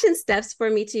some action steps for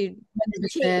me to 100%.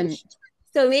 change.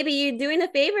 So maybe you're doing a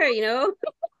favor.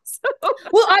 So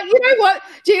Well, you know what,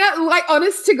 Gina? Like,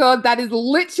 honest to God, that is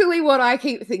literally what I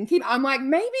keep thinking. I'm like,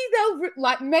 maybe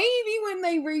maybe when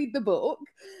they read the book,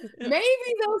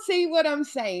 maybe they'll see what I'm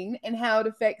saying and how it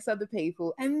affects other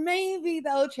people, and maybe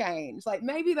they'll change. Like,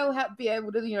 maybe they'll be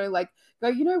able to, like, go,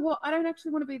 you know what? I don't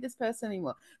actually want to be this person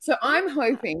anymore. So I'm yeah.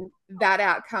 hoping that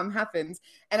outcome happens.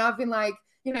 And I've been like,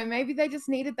 maybe they just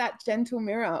needed that gentle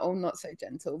mirror, or not so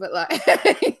gentle, but like,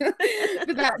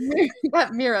 but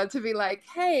that mirror to be like,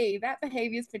 hey, that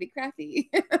behavior is pretty crappy.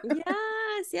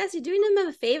 Yes, you're doing them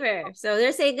a favor. So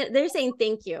they're saying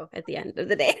thank you at the end of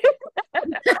the day.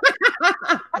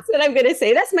 That's what I'm gonna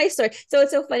say. That's my story. So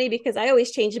it's so funny because I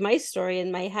always change my story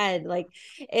in my head. Like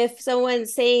if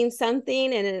someone's saying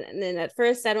something and then at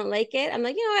first I don't like it, I'm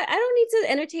like, you know what? I don't need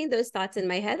to entertain those thoughts in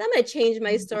my head. I'm gonna change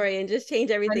my story and just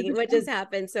change everything and what just 100%.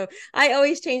 happened. So I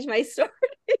always change my story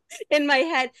in my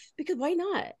head because why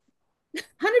not? 100%.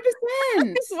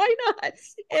 Why not?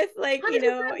 If like, 100%,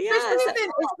 yeah, so,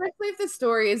 especially if the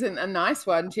story isn't a nice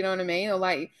one, do you know what I mean? Or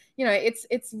like,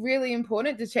 it's really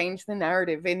important to change the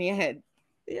narrative in your head.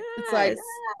 It's like,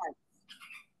 yes.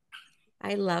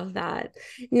 I love that.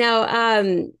 Now,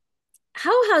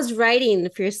 how has writing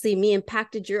Fiercely Me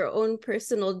impacted your own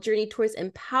personal journey towards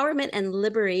empowerment and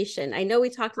liberation? I know we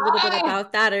talked a little bit ah,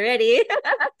 about that already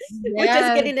with just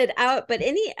yeah, getting it out, but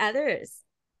any others?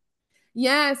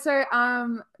 yeah. So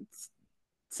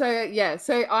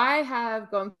I have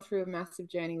gone through a massive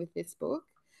journey with this book,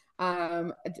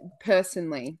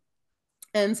 personally.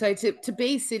 And so to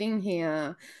be sitting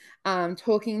here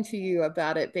talking to you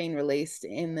about it being released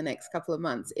in the next couple of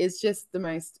months is just the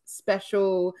most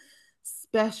special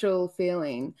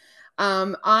feeling.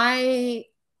 I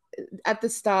at the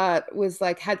start was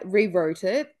like had rewrote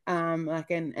it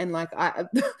like and like I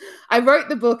I wrote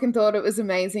the book and thought it was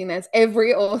amazing as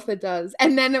every author does,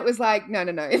 and then it was like no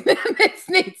this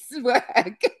needs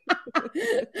work.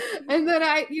 And then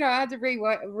I had to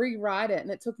rewrite it,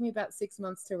 and it took me about 6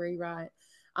 months to rewrite.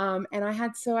 And I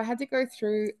had to go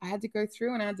through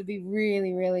and I had to be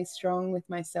really really strong with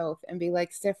myself and be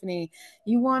like, Stephanie,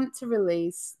 you want to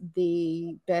release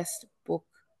the best book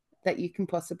that you can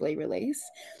possibly release.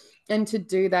 And to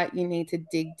do that, you need to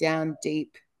dig down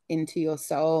deep into your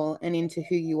soul and into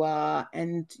who you are.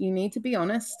 And you need to be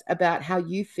honest about how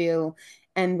you feel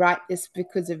and write this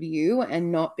because of you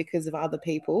and not because of other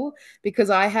people. Because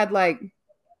I had like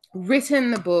written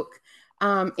the book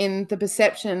in the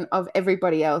perception of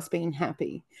everybody else being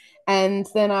happy. And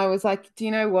then I was like, do you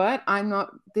know what?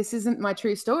 This isn't my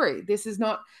true story. This isn't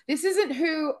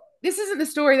the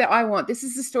story that I want. This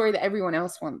is the story that everyone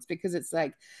else wants, because it's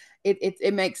like,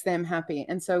 it makes them happy.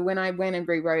 And so when I went and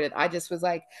rewrote it, I just was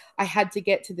like, I had to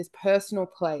get to this personal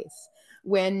place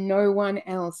where no one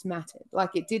else mattered.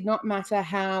 Like, it did not matter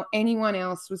how anyone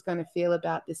else was going to feel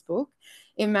about this book.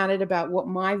 It mattered about what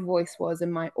my voice was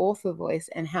and my author voice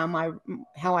and how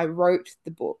I wrote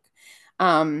the book.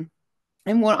 And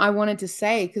what I wanted to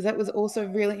say, because that was also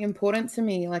really important to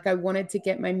me. Like, I wanted to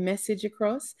get my message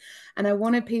across, and I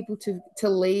wanted people to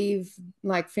leave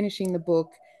like finishing the book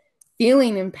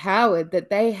feeling empowered, that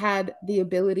they had the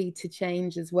ability to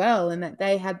change as well, and that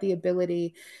they had the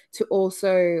ability to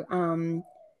also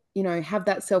have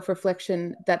that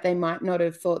self-reflection that they might not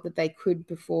have thought that they could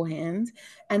beforehand,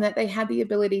 and that they had the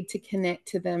ability to connect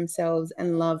to themselves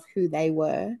and love who they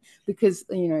were, because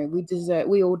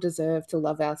we all deserve to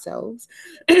love ourselves.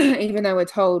 Even though we're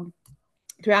told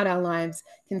throughout our lives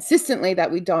consistently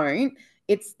that we don't.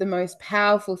 It's the most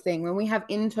powerful thing. When we have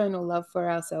internal love for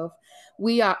ourselves,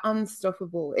 we are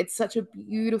unstoppable. It's such a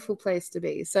beautiful place to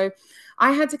be. So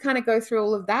I had to kind of go through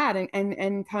all of that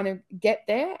and kind of get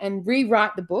there and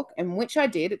rewrite the book, and which I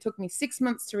did. It took me 6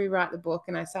 months to rewrite the book,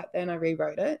 and I sat there and I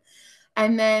rewrote it.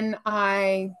 And then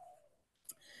I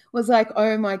was like,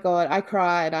 oh my God, I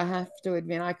cried. I have to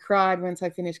admit, I cried once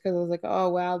I finished, because I was like, oh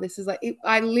wow, this is like it.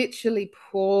 I literally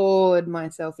poured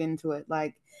myself into it.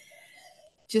 Like,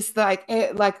 just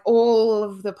like all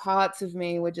of the parts of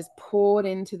me were just poured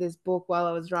into this book while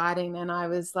I was writing. And I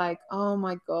was like, oh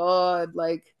my God,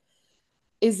 like,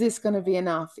 is this going to be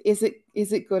enough? Is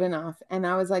it good enough? And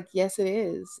I was like, yes, it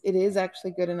is. It is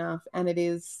actually good enough. And it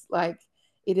is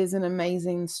an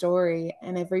amazing story,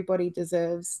 and everybody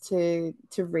deserves to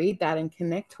read that and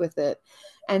connect with it.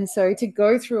 And so to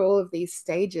go through all of these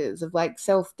stages of like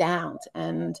self-doubt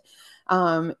and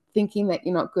thinking that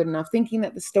you're not good enough, thinking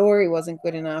that the story wasn't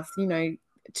good enough,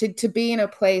 to be in a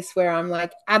place where I'm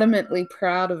like adamantly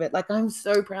proud of it. Like, I'm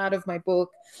so proud of my book.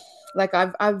 Like,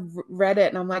 I've read it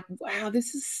and I'm like, wow,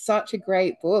 this is such a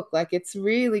great book. Like, it's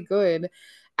really good.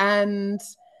 And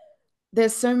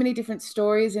there's so many different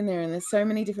stories in there, and there's so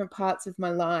many different parts of my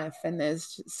life, and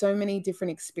there's so many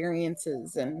different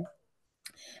experiences and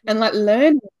like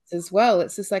learnings as well.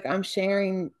 It's just like I'm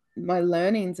sharing my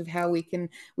learnings of how we can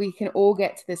all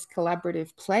get to this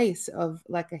collaborative place of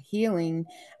like a healing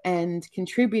and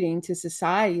contributing to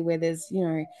society, where there's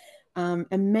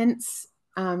immense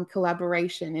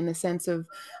collaboration, in the sense of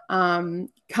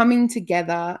coming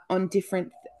together on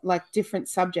different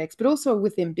subjects, but also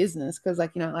within business, because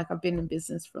like I've been in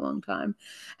business for a long time,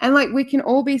 and like we can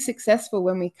all be successful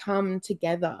when we come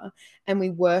together and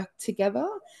we work together.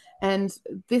 And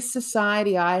this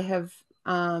society, I have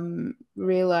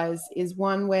realize is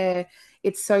one where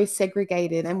it's so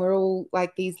segregated and we're all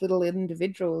like these little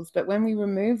individuals. But when we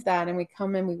remove that and we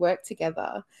come and we work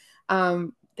together,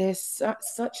 there's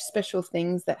such special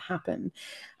things that happen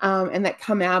and that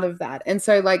come out of that. And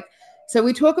so like, so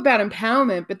we talk about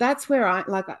empowerment, but that's where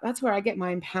I get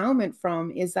my empowerment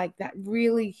from, is like that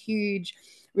really huge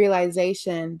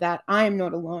realization that I am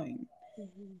not alone.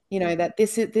 Mhm. You know, that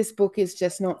this book is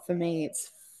just not for me, it's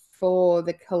for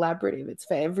the collaborative, it's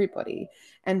for everybody,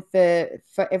 and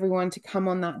for everyone to come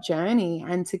on that journey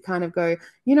and to kind of go,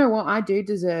 you know what, I do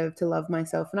deserve to love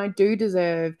myself, and I do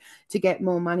deserve to get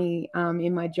more money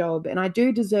in my job, and I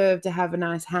do deserve to have a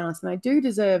nice house, and I do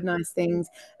deserve nice things,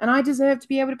 and I deserve to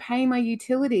be able to pay my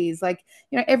utilities. Like,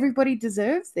 you know, everybody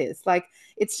deserves this. Like,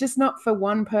 it's just not for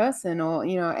one person or,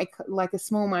 you know, like a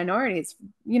small minority. It's,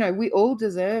 you know, we all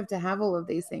deserve to have all of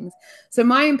these things. So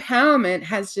my empowerment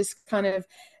has just kind of,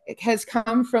 it has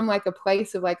come from like a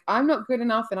place of like, I'm not good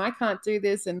enough and I can't do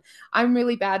this and I'm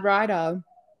really bad writer,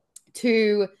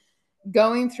 to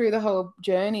going through the whole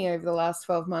journey over the last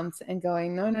 12 months and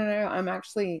going, no, no, no,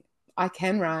 I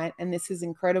can write and this is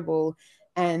incredible.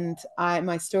 And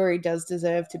my story does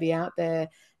deserve to be out there.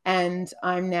 And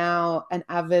I'm now I'm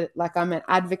an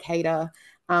advocator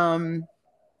um,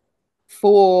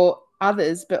 for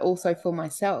others, but also for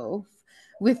myself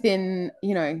within,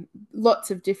 you know,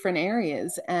 lots of different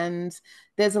areas. And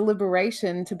there's a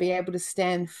liberation to be able to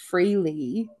stand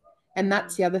freely. And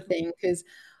that's Mhm. the other thing, because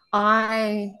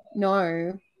I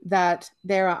know that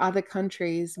there are other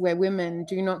countries where women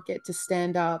do not get to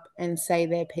stand up and say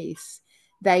their piece.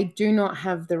 They do not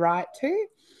have the right to.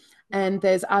 And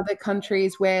there's other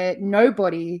countries where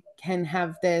nobody can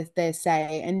have their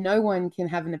say and no one can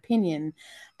have an opinion.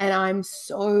 And I'm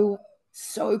so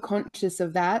conscious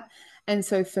of that. And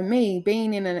so for me,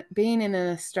 being in an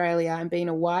Australia and being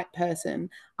a white person,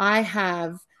 I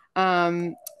have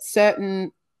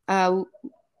certain uh,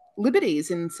 liberties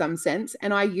in some sense,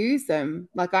 and I use them.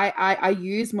 Like I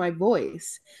use my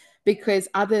voice because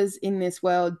others in this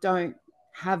world don't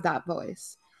have that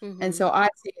voice. And Mhm. so I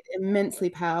see it immensely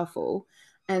powerful.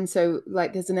 And so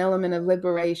like there's an element of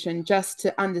liberation just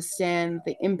to understand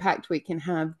the impact we can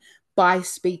have by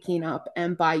speaking up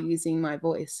and by using my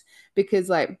voice. Because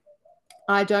like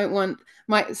I don't want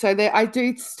my, so there, I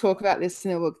do talk about this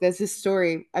in the book. There's this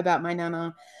story about my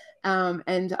nana,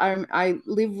 and I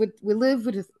live with we live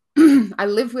with I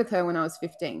lived with her when I was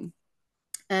 15,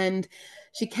 and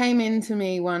she came in to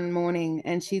me one morning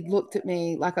and she looked at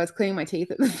me like I was cleaning my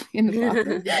teeth in the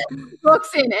bathroom. She walks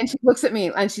in and she looks at me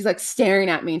and she's like staring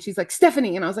at me and she's like,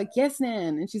 Stephanie, and I was like, yes,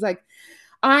 Nan, and she's like,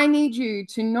 I need you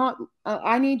to not,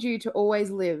 I need you to always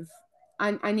live.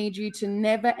 I need you to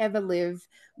never, ever live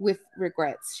with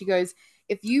regrets. She goes,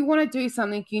 if you want to do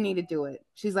something, you need to do it.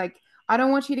 She's like, I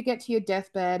don't want you to get to your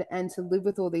deathbed and to live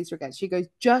with all these regrets. She goes,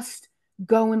 just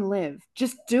go and live.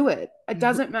 Just do it. It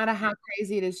doesn't matter how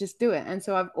crazy it is, just do it. And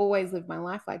so I've always lived my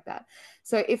life like that.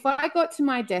 So if I got to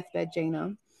my deathbed,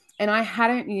 Gina, and I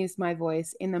hadn't used my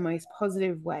voice in the most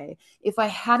positive way, if I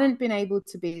hadn't been able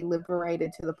to be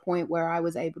liberated to the point where I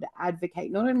was able to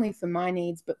advocate not only for my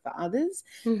needs but for others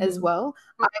as Mhm. well,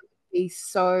 I would be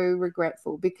so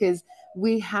regretful, because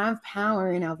we have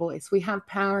power in our voice, we have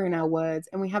power in our words,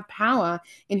 and we have power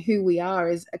in who we are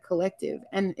as a collective.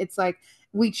 And it's like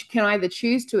we can either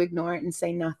choose to ignore it and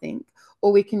say nothing,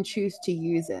 or we can choose to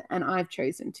use it. And I've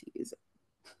chosen to use it.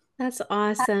 That's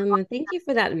awesome. And thank you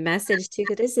for that message too,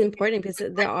 because it is important because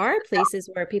there are places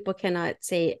where people cannot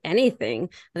say anything,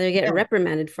 they get Yeah.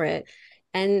 reprimanded for it.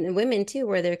 And women too,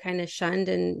 where they're kind of shunned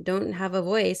and don't have a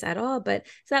voice at all. But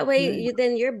so that way, Yeah.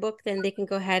 then your book, then they can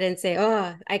go ahead and say,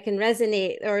 "Oh, I can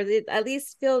resonate," or at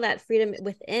least feel that freedom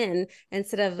within,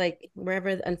 instead of like wherever,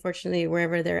 unfortunately,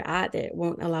 wherever they're at, it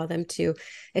won't allow them to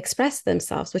express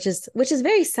themselves, which is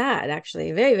very sad,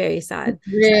 actually, very, very sad.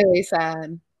 Really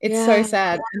sad. It's so Yeah.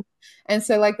 sad. And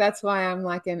so like that's why I'm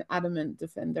like an adamant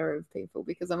defender of people,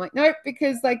 because I'm like, nope,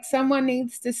 because like someone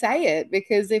needs to say it,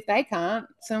 because if they can't,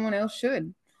 someone else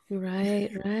should.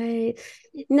 Right, right.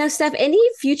 Now, Steph, any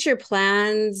future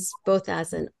plans, both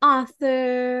as an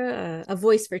author, a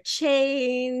voice for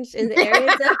change in the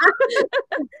areas of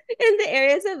in the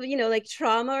areas of, like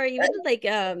trauma or even like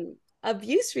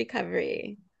abuse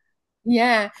recovery?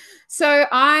 Yeah. So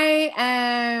I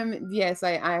am, yes,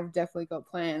 I have definitely got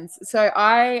plans. So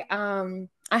I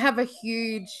have a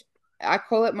huge, I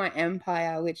call it my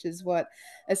empire, which is what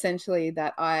essentially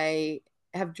that I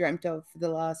have dreamt of for the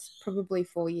last probably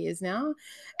 4 years now.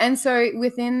 And so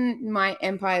within my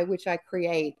empire, which I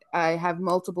create, I have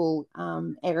multiple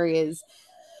areas.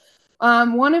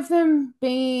 One of them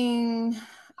being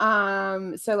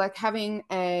So like having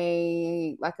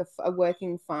a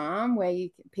working farm where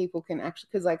people can actually,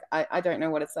 because like I don't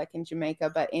know what it's like in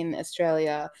Jamaica, but in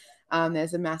Australia,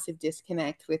 there's a massive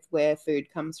disconnect with where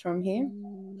food comes from here.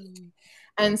 Mm.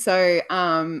 And so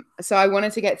I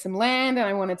wanted to get some land and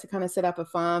I wanted to kind of set up a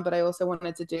farm, but I also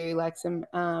wanted to do like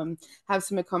have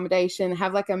some accommodation,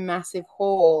 have like a massive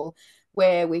hall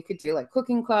where we could do like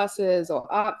cooking classes or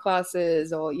art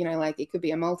classes, or, like it could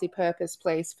be a multi-purpose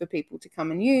place for people to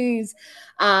come and use.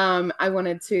 I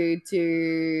wanted to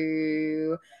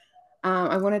do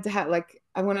I wanted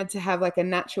to have like a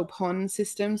natural pond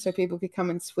system so people could come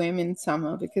and swim in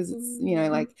summer, because it's, Mm.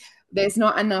 like there's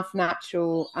not enough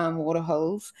natural water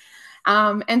holes.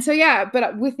 And so, yeah,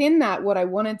 but within that, what I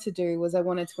wanted to do was I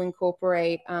wanted to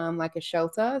incorporate like a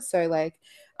shelter. So like,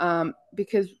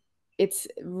 because it's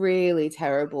really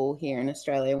terrible here in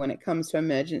Australia when it comes to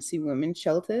emergency women's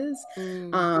shelters.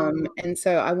 Mm. And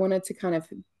so I wanted to kind of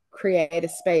create a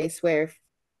space where if,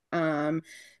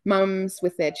 mums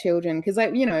with their children, because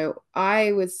like, we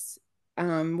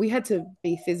had to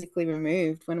be physically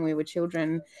removed when we were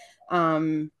children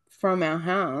from our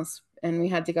house, and we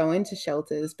had to go into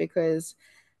shelters because,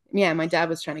 yeah, my dad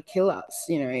was trying to kill us,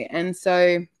 and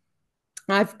so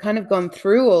I've kind of gone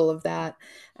through all of that,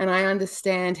 and I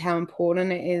understand how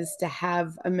important it is to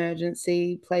have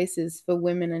emergency places for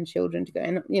women and children to go,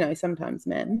 and sometimes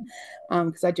men,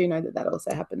 because I do know that that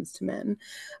also happens to men.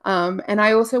 And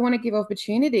I also want to give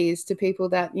opportunities to people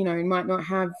that might not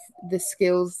have the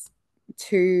skills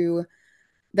to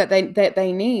that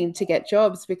they need to get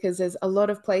jobs, because there's a lot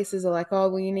of places are like, oh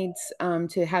well, you need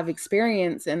to have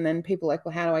experience, and then people are like,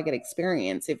 well, how do I get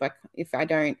experience if I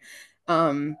don't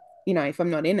if I'm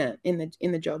not in it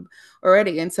in the job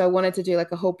already? And so I wanted to do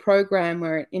like a whole program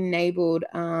where it enabled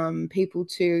people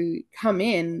to come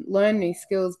in, learn new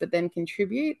skills, but then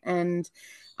contribute and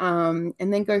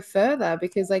then go further,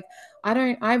 because like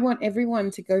I want everyone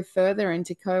to go further and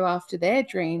to go after their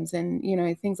dreams and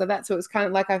things like that. So it's kind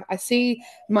of like I see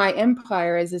my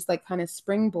empire as this like kind of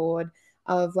springboard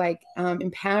of like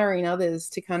empowering others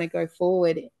to kind of go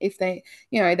forward if they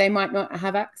might not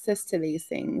have access to these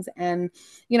things. And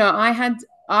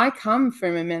I come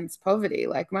from immense poverty.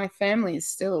 Like my family is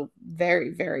still very,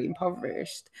 very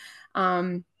impoverished.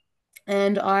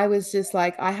 And I was just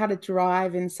like, I had a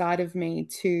drive inside of me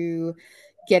to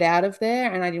get out of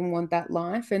there, and I didn't want that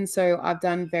life. And so I've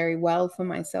done very well for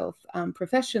myself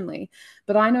professionally,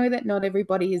 but I know that not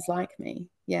everybody is like me.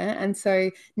 Yeah. And so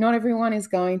not everyone is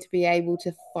going to be able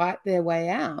to fight their way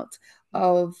out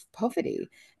of poverty.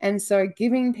 And so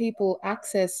giving people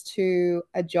access to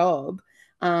a job,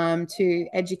 to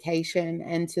education,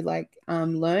 and to like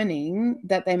learning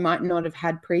that they might not have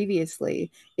had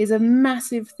previously is a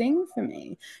massive thing for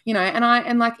me. And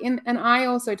I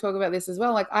also talk about this as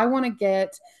well. Like I want to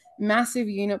get massive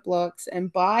unit blocks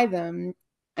and buy them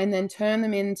and then turn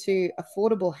them into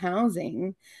affordable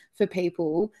housing for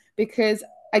people, because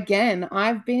again,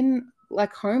 I've been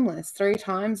like homeless 3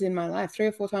 times in my life, 3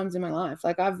 or 4 times in my life.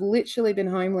 Like I've literally been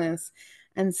homeless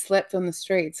and slept on the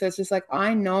street. So it's just like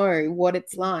I know what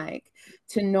it's like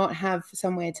to not have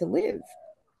somewhere to live.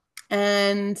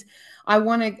 And I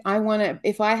want to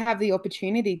if I have the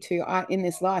opportunity to in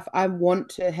this life, I want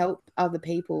to help other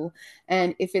people.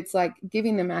 And if it's like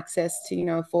giving them access to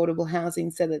affordable housing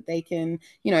so that they can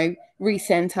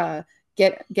recenter,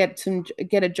 get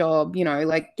a job,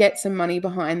 like get some money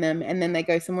behind them, and then they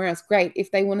go somewhere else, great.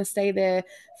 If they want to stay there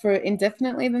for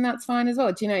indefinitely, then that's fine as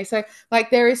well. So like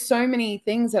there is so many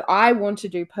things that I want to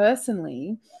do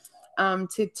personally,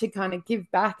 to kind of give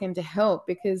back and to help,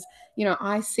 because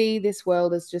I see this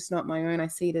world as just not my own. I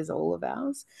see it as all of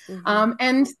ours. Mhm.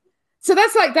 And so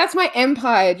that's my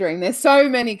empire dream. There's so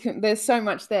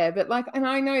much there, but like, and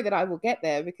I know that I will get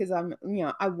there because I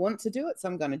want to do it, so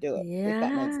I'm going to do it, if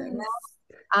that makes sense. Yes.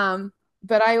 um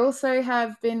but I also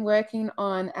have been working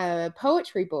on a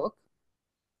poetry book,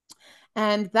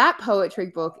 and that poetry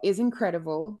book is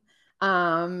incredible.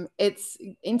 It's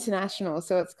international,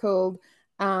 so it's called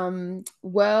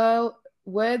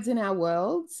Words in Our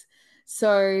Worlds.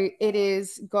 So it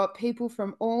is got people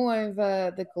from all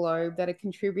over the globe that are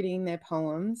contributing their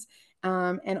poems.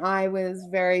 And I was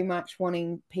very much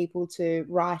wanting people to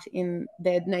write in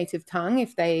their native tongue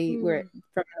if they were Mm.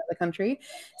 from another country.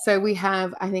 So we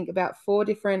have, I think, about 4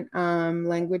 different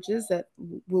languages that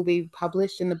will be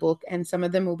published in the book, and some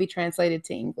of them will be translated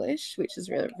to English, which is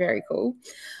really very cool.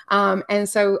 And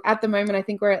so at the moment, I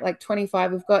think we're at like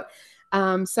 25. We've got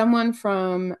someone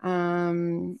from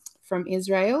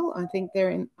Israel. I think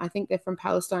they're from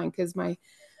Palestine, because my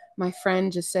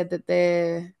friend just said that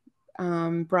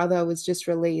brother was just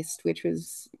released, which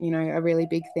was, a really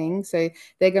big thing. So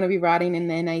they're going to be writing in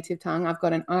their native tongue. I've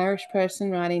got an Irish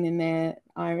person writing in their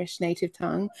Irish native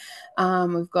tongue.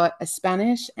 We've got a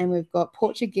Spanish and we've got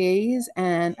Portuguese,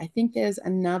 and I think there's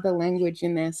another language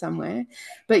in there somewhere.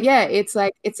 But yeah, it's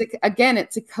a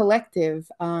collective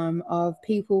of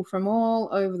people from all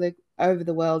over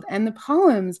the world, and the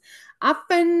poems are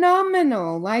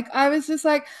phenomenal. Like, I was just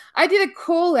like, I did a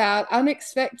call out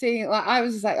unexpected. Like, I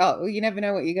was just like, oh, well, you never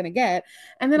know what you're going to get.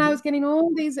 And then I was getting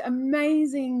all these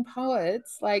amazing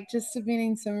poets, like just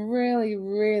submitting some really,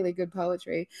 really good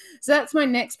poetry. So that's my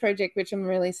next project, which I'm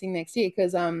releasing next year,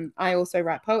 because I also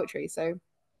write poetry. So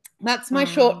that's my Wow.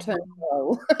 short-term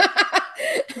goal.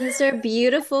 Those are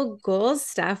beautiful goals,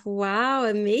 Steph. Wow,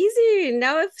 amazing.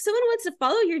 Now, if someone wants to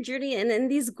follow your journey and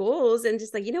these goals and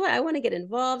just like, you know what, I want to get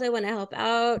involved, I want to help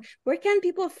out, where can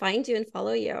people find you and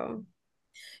follow you?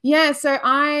 Yeah, so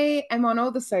I am on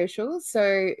all the socials.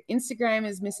 So Instagram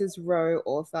is Mrs. Rowe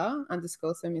author _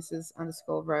 so Mrs.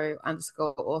 _ Rowe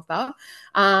 _ author.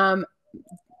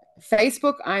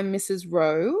 Facebook, I'm Mrs.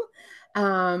 Rowe.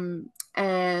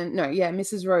 And no, yeah,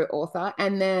 Mrs. Rowe author.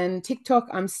 And then TikTok,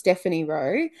 I'm Stephanie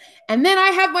Rowe. And then I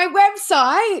have my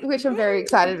website, which I'm very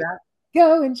excited about.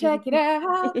 Go and check it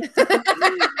out.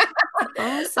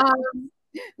 Awesome.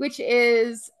 Which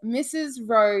is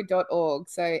mrsrowe.org.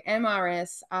 So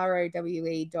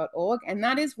mrsrowe.org. And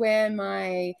that is where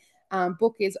my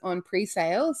book is on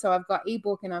pre-sale. So I've got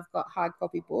ebook and I've got hard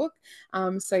copy book.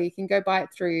 So you can go buy it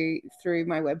through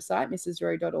my website,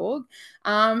 mrsrowe.org.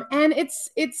 And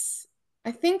it's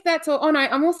I think that's all. Oh no,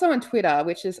 I'm also on Twitter,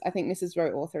 which is I think Mrs.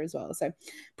 Rowe author as well. So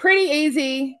pretty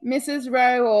easy, Mrs.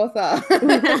 Rowe author.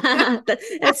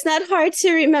 It's not hard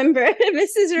to remember,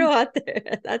 Mrs.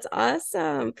 Rowater. That's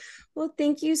awesome. Well,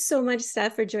 thank you so much,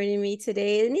 Steph, for joining me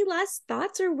today. Any last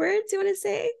thoughts or words you want to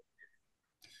say?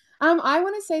 I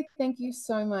want to say thank you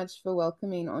so much for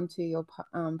welcoming onto your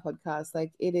podcast.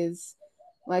 Like, it is,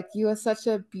 like, you are such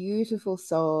a beautiful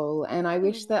soul, and I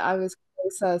wish that I was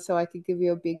closer so I could give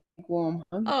you a big warm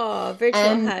hug. Oh, virtual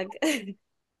And hug. I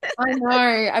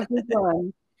know, a big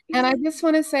one. And I just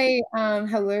want to say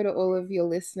hello to all of your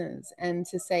listeners, and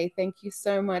to say thank you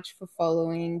so much for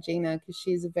following Gina, because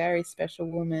she's a very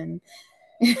special woman.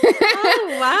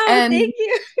 Oh, wow. And Thank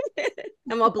you.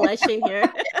 I'm all blushing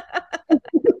here.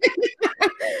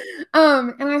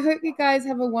 and I hope you guys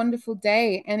have a wonderful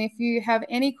day. And if you have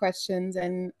any questions,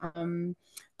 and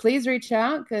please reach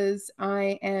out, because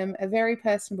I am a very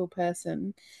personable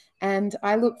person, and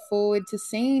I look forward to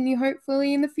seeing you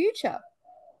hopefully in the future.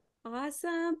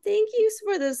 Awesome. Thank you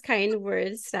for those kind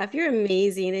words, Steph. You're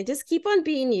amazing. And just keep on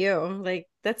being you. Like,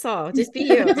 that's all. Just be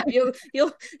you.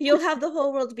 You'll have the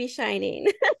whole world be shining.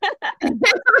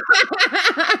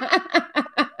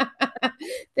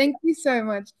 Thank you so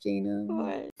much,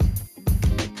 Gina.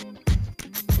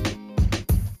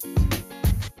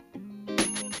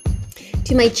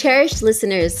 To my cherished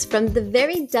listeners, from the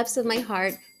very depths of my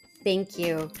heart, thank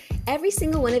you. Every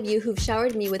single one of you who've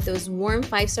showered me with those warm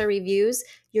 5-star reviews,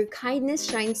 your kindness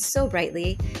shines so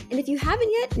brightly. And if you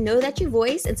haven't yet, know that your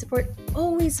voice and support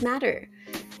always matter.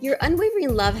 Your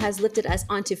unwavering love has lifted us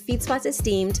onto FeedSpot's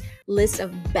esteemed list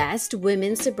of best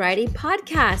women's sobriety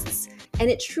podcasts, and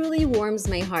it truly warms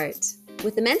my heart.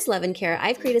 With immense love and care,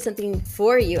 I've created something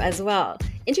for you as well.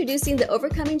 Introducing the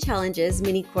Overcoming Challenges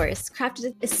mini course,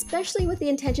 crafted especially with the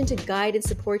intention to guide and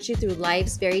support you through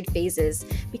life's varied phases,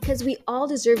 because we all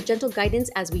deserve gentle guidance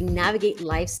as we navigate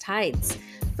life's tides.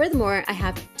 Furthermore, I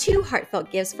have 2 heartfelt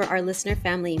gifts for our listener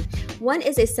family. One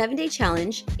is a 7-day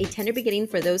challenge, a tender beginning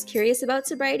for those curious about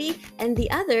sobriety, and the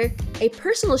other, a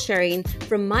personal sharing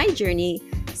from my journey,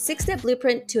 6-step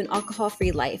blueprint to an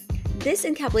alcohol-free life. This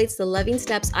encapsulates the loving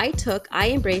steps I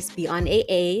embraced beyond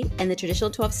AA and the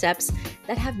traditional 12 steps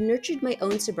that have nurtured my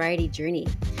own sobriety journey.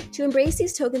 To embrace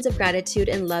these tokens of gratitude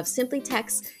and love, simply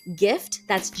text GIFT,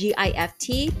 that's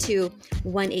GIFT, to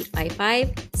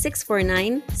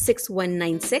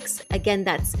 1-855-649-6196. Again,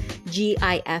 that's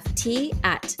GIFT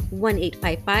at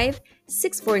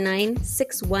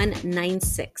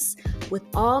 1-855-649-6196. With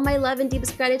all my love and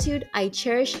deepest gratitude, I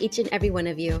cherish each and every one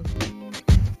of you.